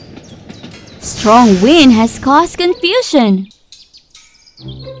 Strong wind has caused confusion.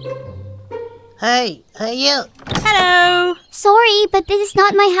 Hey, you. Hello! Sorry, but this is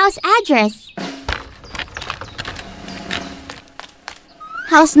not my house address.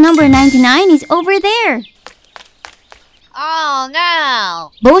 House number 99 is over there. Oh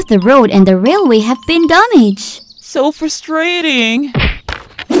no! Both the road and the railway have been damaged. So frustrating.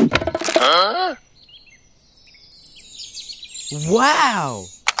 Wow!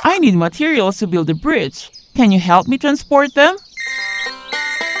 I need materials to build a bridge. Can you help me transport them?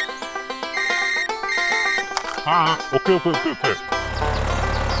 Okay.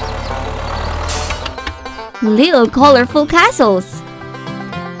 little colorful castles.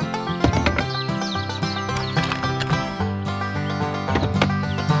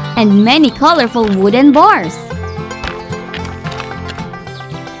 And many colorful wooden bars.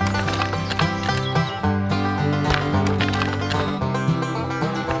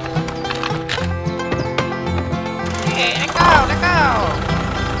 Hey, let go!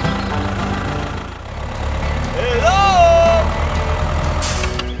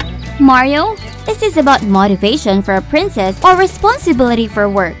 Mario, is this about motivation for a princess or responsibility for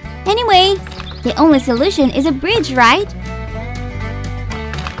work? Anyway, the only solution is a bridge, right?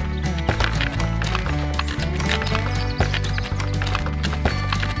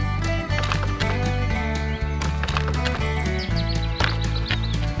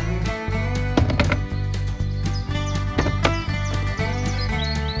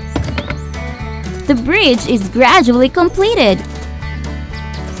 The bridge is gradually completed.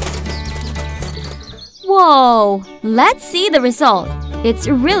 Whoa! Let's see the result. It's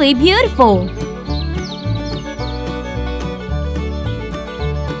really beautiful.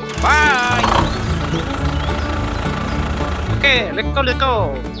 Bye! Okay, let's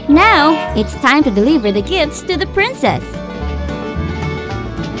go! Now, it's time to deliver the gifts to the princess.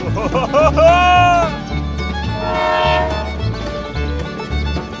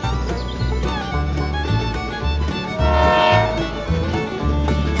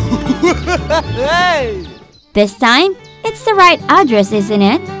 Hey! This time, it's the right address, isn't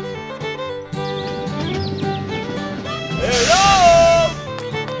it?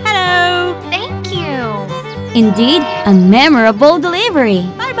 Hello! Thank you! Indeed, a memorable delivery.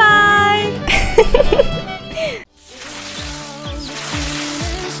 Bye-bye!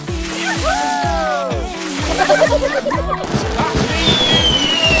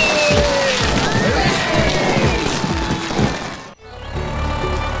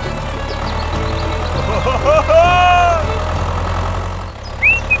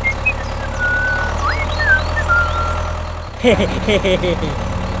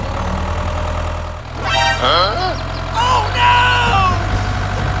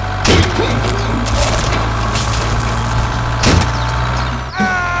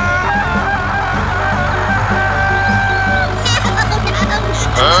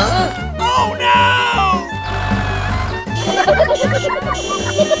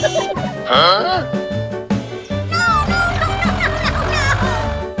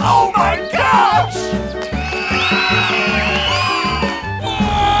 Oh my gosh!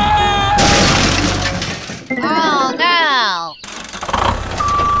 Oh no!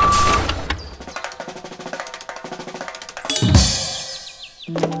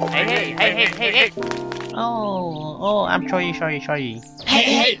 Hey! Oh, I'm sorry.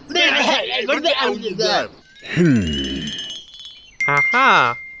哈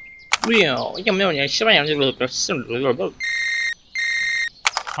哈，有没有人西班牙这个是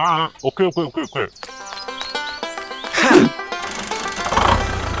啊，OK。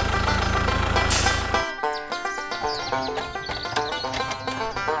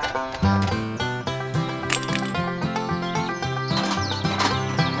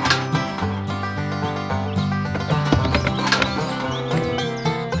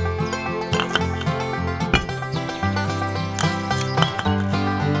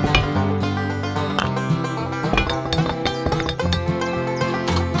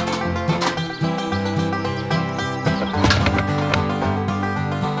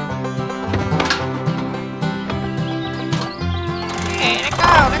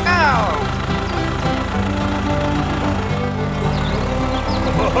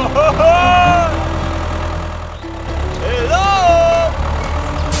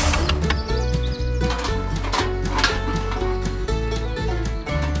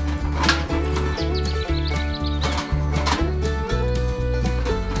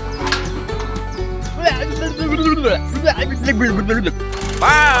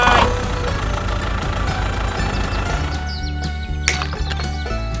Bye!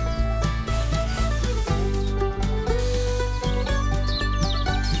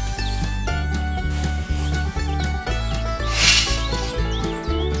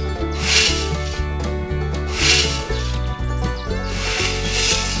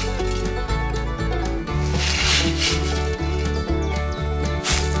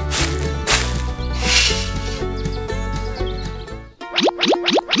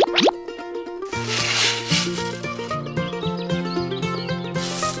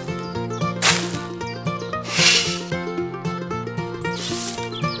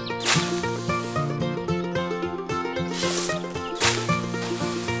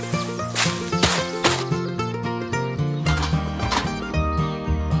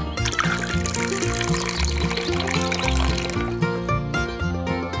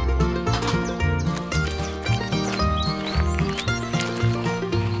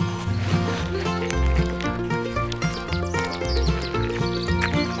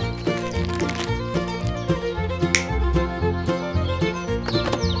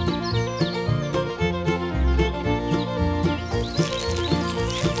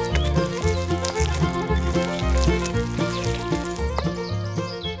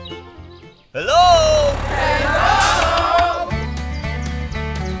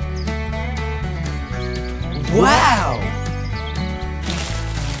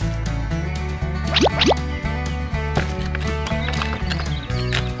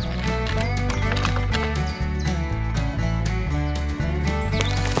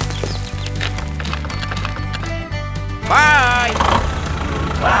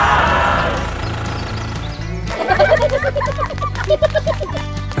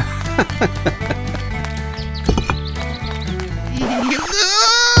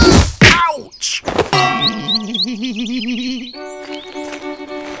 Ouch!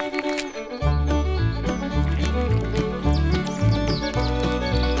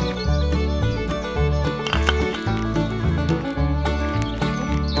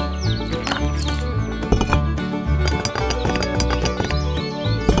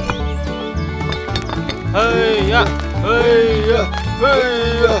 Hey-ya! Hey-ya!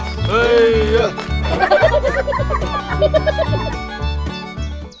 Hey-ya! Hey-ya!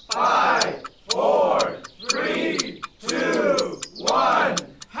 5, 4, 3, 2, 1.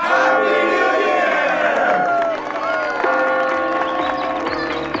 Happy New Year!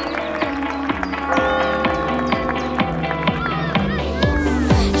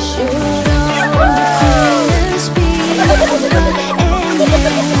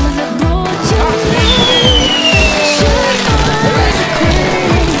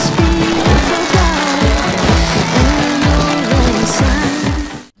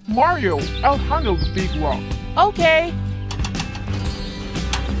 Mario, I'll handle the big rock. Okay.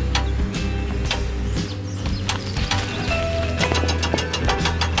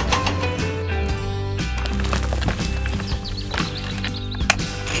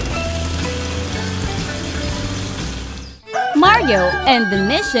 Mario and the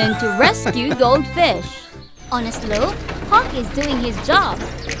mission to rescue goldfish. On a slope, Hawk is doing his job.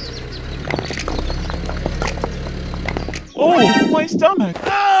 Oh, my stomach!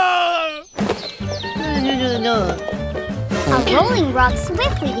 A rolling rock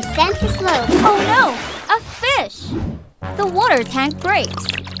swiftly descends the slope. Oh no! A fish! The water tank breaks.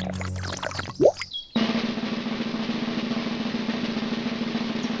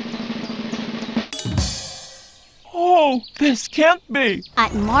 Oh, this can't be!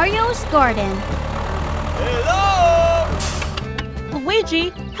 At Mario's garden. Hello! Luigi,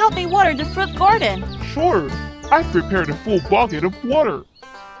 help me water the fruit garden. Sure, I've prepared a full bucket of water.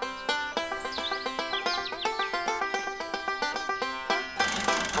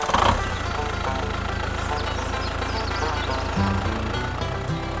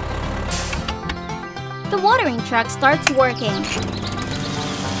 The watering truck starts working.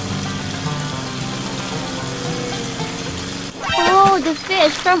 Oh, the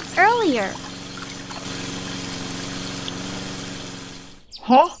fish from earlier.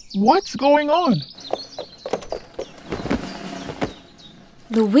 Huh? What's going on?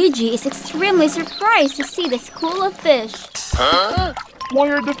 Luigi is extremely surprised to see the school of fish. Huh? Why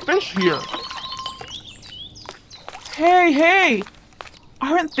are the fish here? Hey!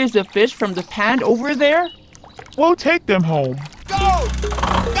 Aren't these the fish from the pond over there? We'll take them home. Go!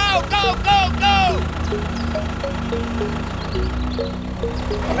 Go, go, go, go!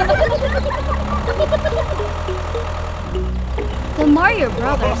 The Mario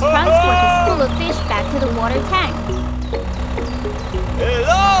brothers transport the school of fish back to the water tank.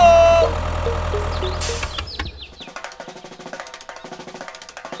 Hello!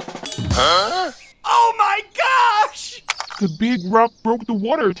 Huh? Oh my gosh! The big rock broke the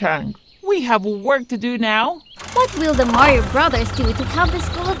water tank. We have work to do now. What will the Mario brothers do to help the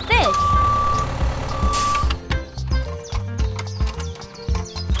school of fish?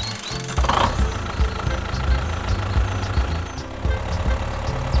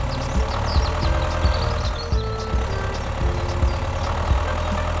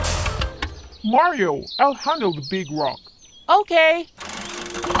 Mario, I'll handle the big rock. Okay.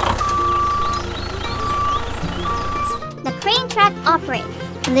 The crane truck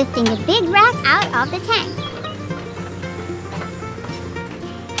operates, lifting the big rock out of the tank.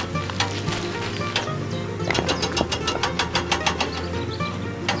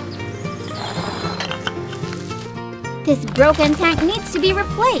 This broken tank needs to be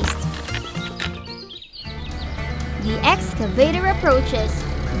replaced. The excavator approaches,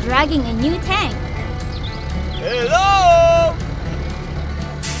 dragging a new tank. Hello!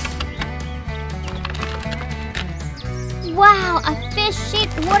 Wow, a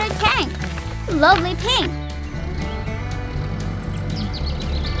fish-shaped water tank. Lovely pink.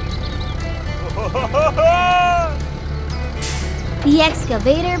 The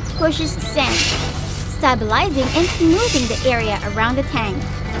excavator pushes sand, stabilizing and smoothing the area around the tank.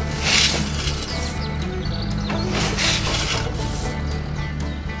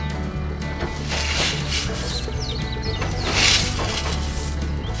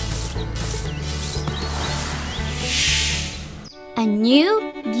 A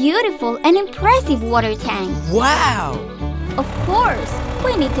new, beautiful, and impressive water tank. Wow! Of course,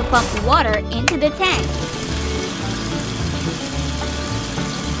 we need to pump water into the tank.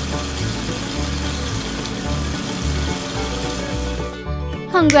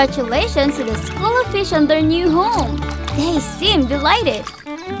 Congratulations to the school of fish on their new home. They seem delighted.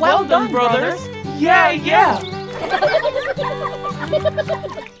 Well done, brothers. Yeah, yeah.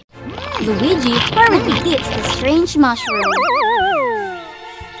 Luigi hurriedly eats the strange mushroom.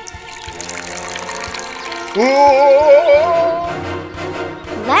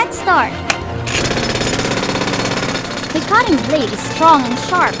 Let's start. The cutting blade is strong and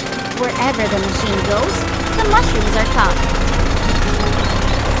sharp. Wherever the machine goes, the mushrooms are cut.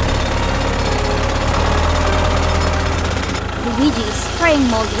 Luigi is spraying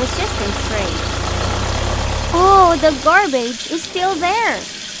mold-resistant spray. Oh, the garbage is still there.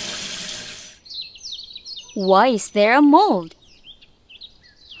 Why is there a mold?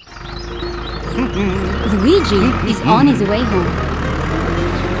 Luigi is on his way home.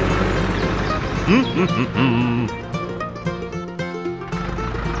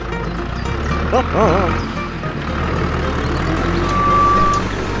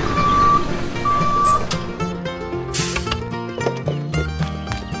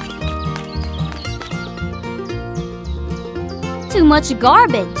 Too much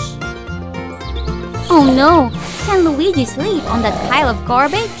garbage. Oh no, can Luigi sleep on that pile of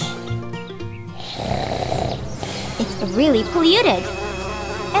garbage? It's really polluted.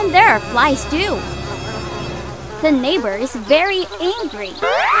 And there are flies too. The neighbor is very angry.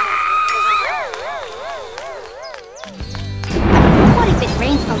 What if it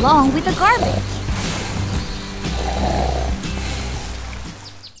rains along with the garbage?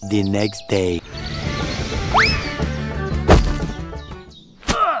 The next day.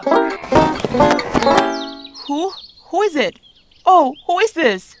 Who is it? Oh, who is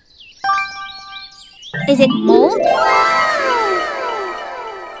this? Is it mold?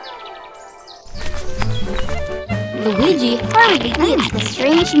 Luigi hurriedly eats the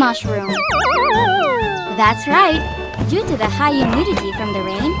strange mushroom. That's right. Due to the high humidity from the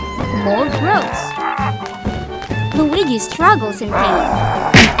rain, mold grows. Luigi struggles in pain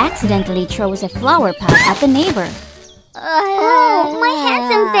and accidentally throws a flower pot at the neighbor. Oh, my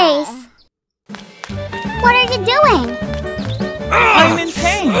handsome face! What are you doing? I'm in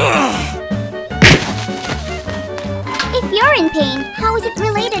pain. If you're in pain, how is it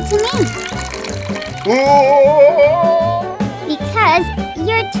related to me? Because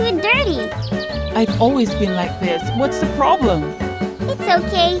you're too dirty. I've always been like this. What's the problem? It's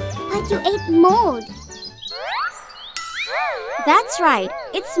okay, but you ate mold. That's right.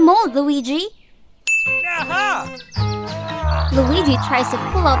 It's mold, Luigi. Luigi tries to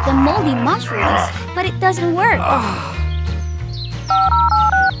pull out the moldy mushrooms, but it doesn't work.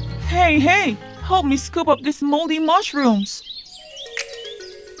 Hey, help me scoop up these moldy mushrooms.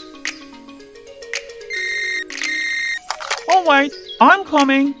 All right, I'm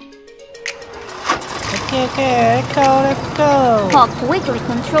coming. Okay, let's go. Hawk quickly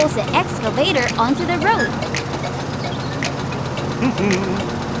controls the excavator onto the road.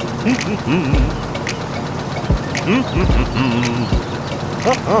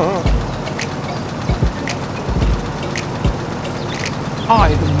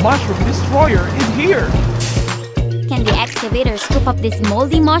 The mushroom destroyer is here. Can the excavator scoop up these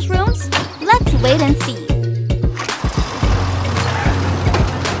moldy mushrooms? Let's wait and see.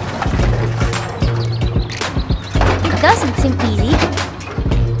 It doesn't seem easy.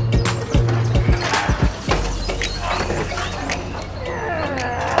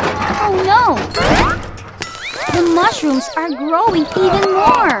 Oh no! The mushrooms are growing even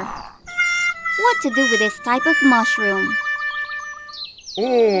more. What to do with this type of mushroom? I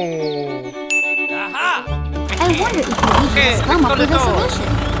wonder if Luigi has come up with a solution.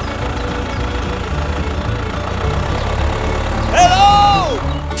 Hello!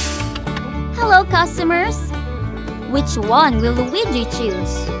 Hello, customers. Which one will Luigi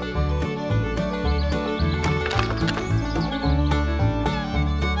choose?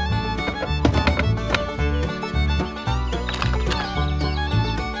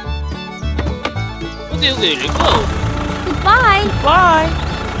 Okay, let's go. Goodbye. Bye.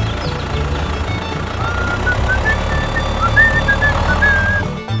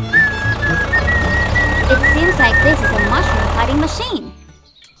 It seems like this is a mushroom cutting machine.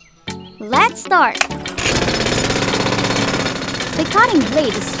 Let's start. The cutting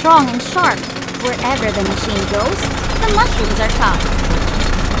blade is strong and sharp. Wherever the machine goes, the mushrooms are cut.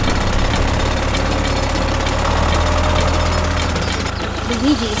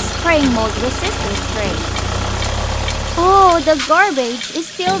 Luigi is spraying mold-resistant spray. Oh, the garbage is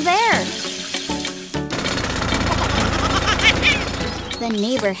still there. The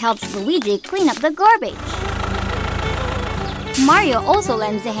neighbor helps Luigi clean up the garbage. Mario also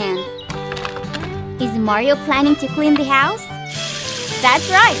lends a hand. Is Mario planning to clean the house? That's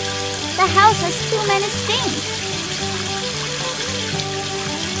right. The house has too many stains.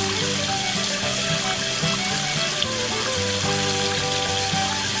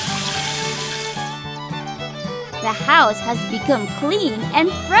 The house has become clean and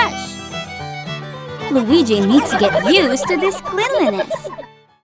fresh. Luigi needs to get used to this cleanliness.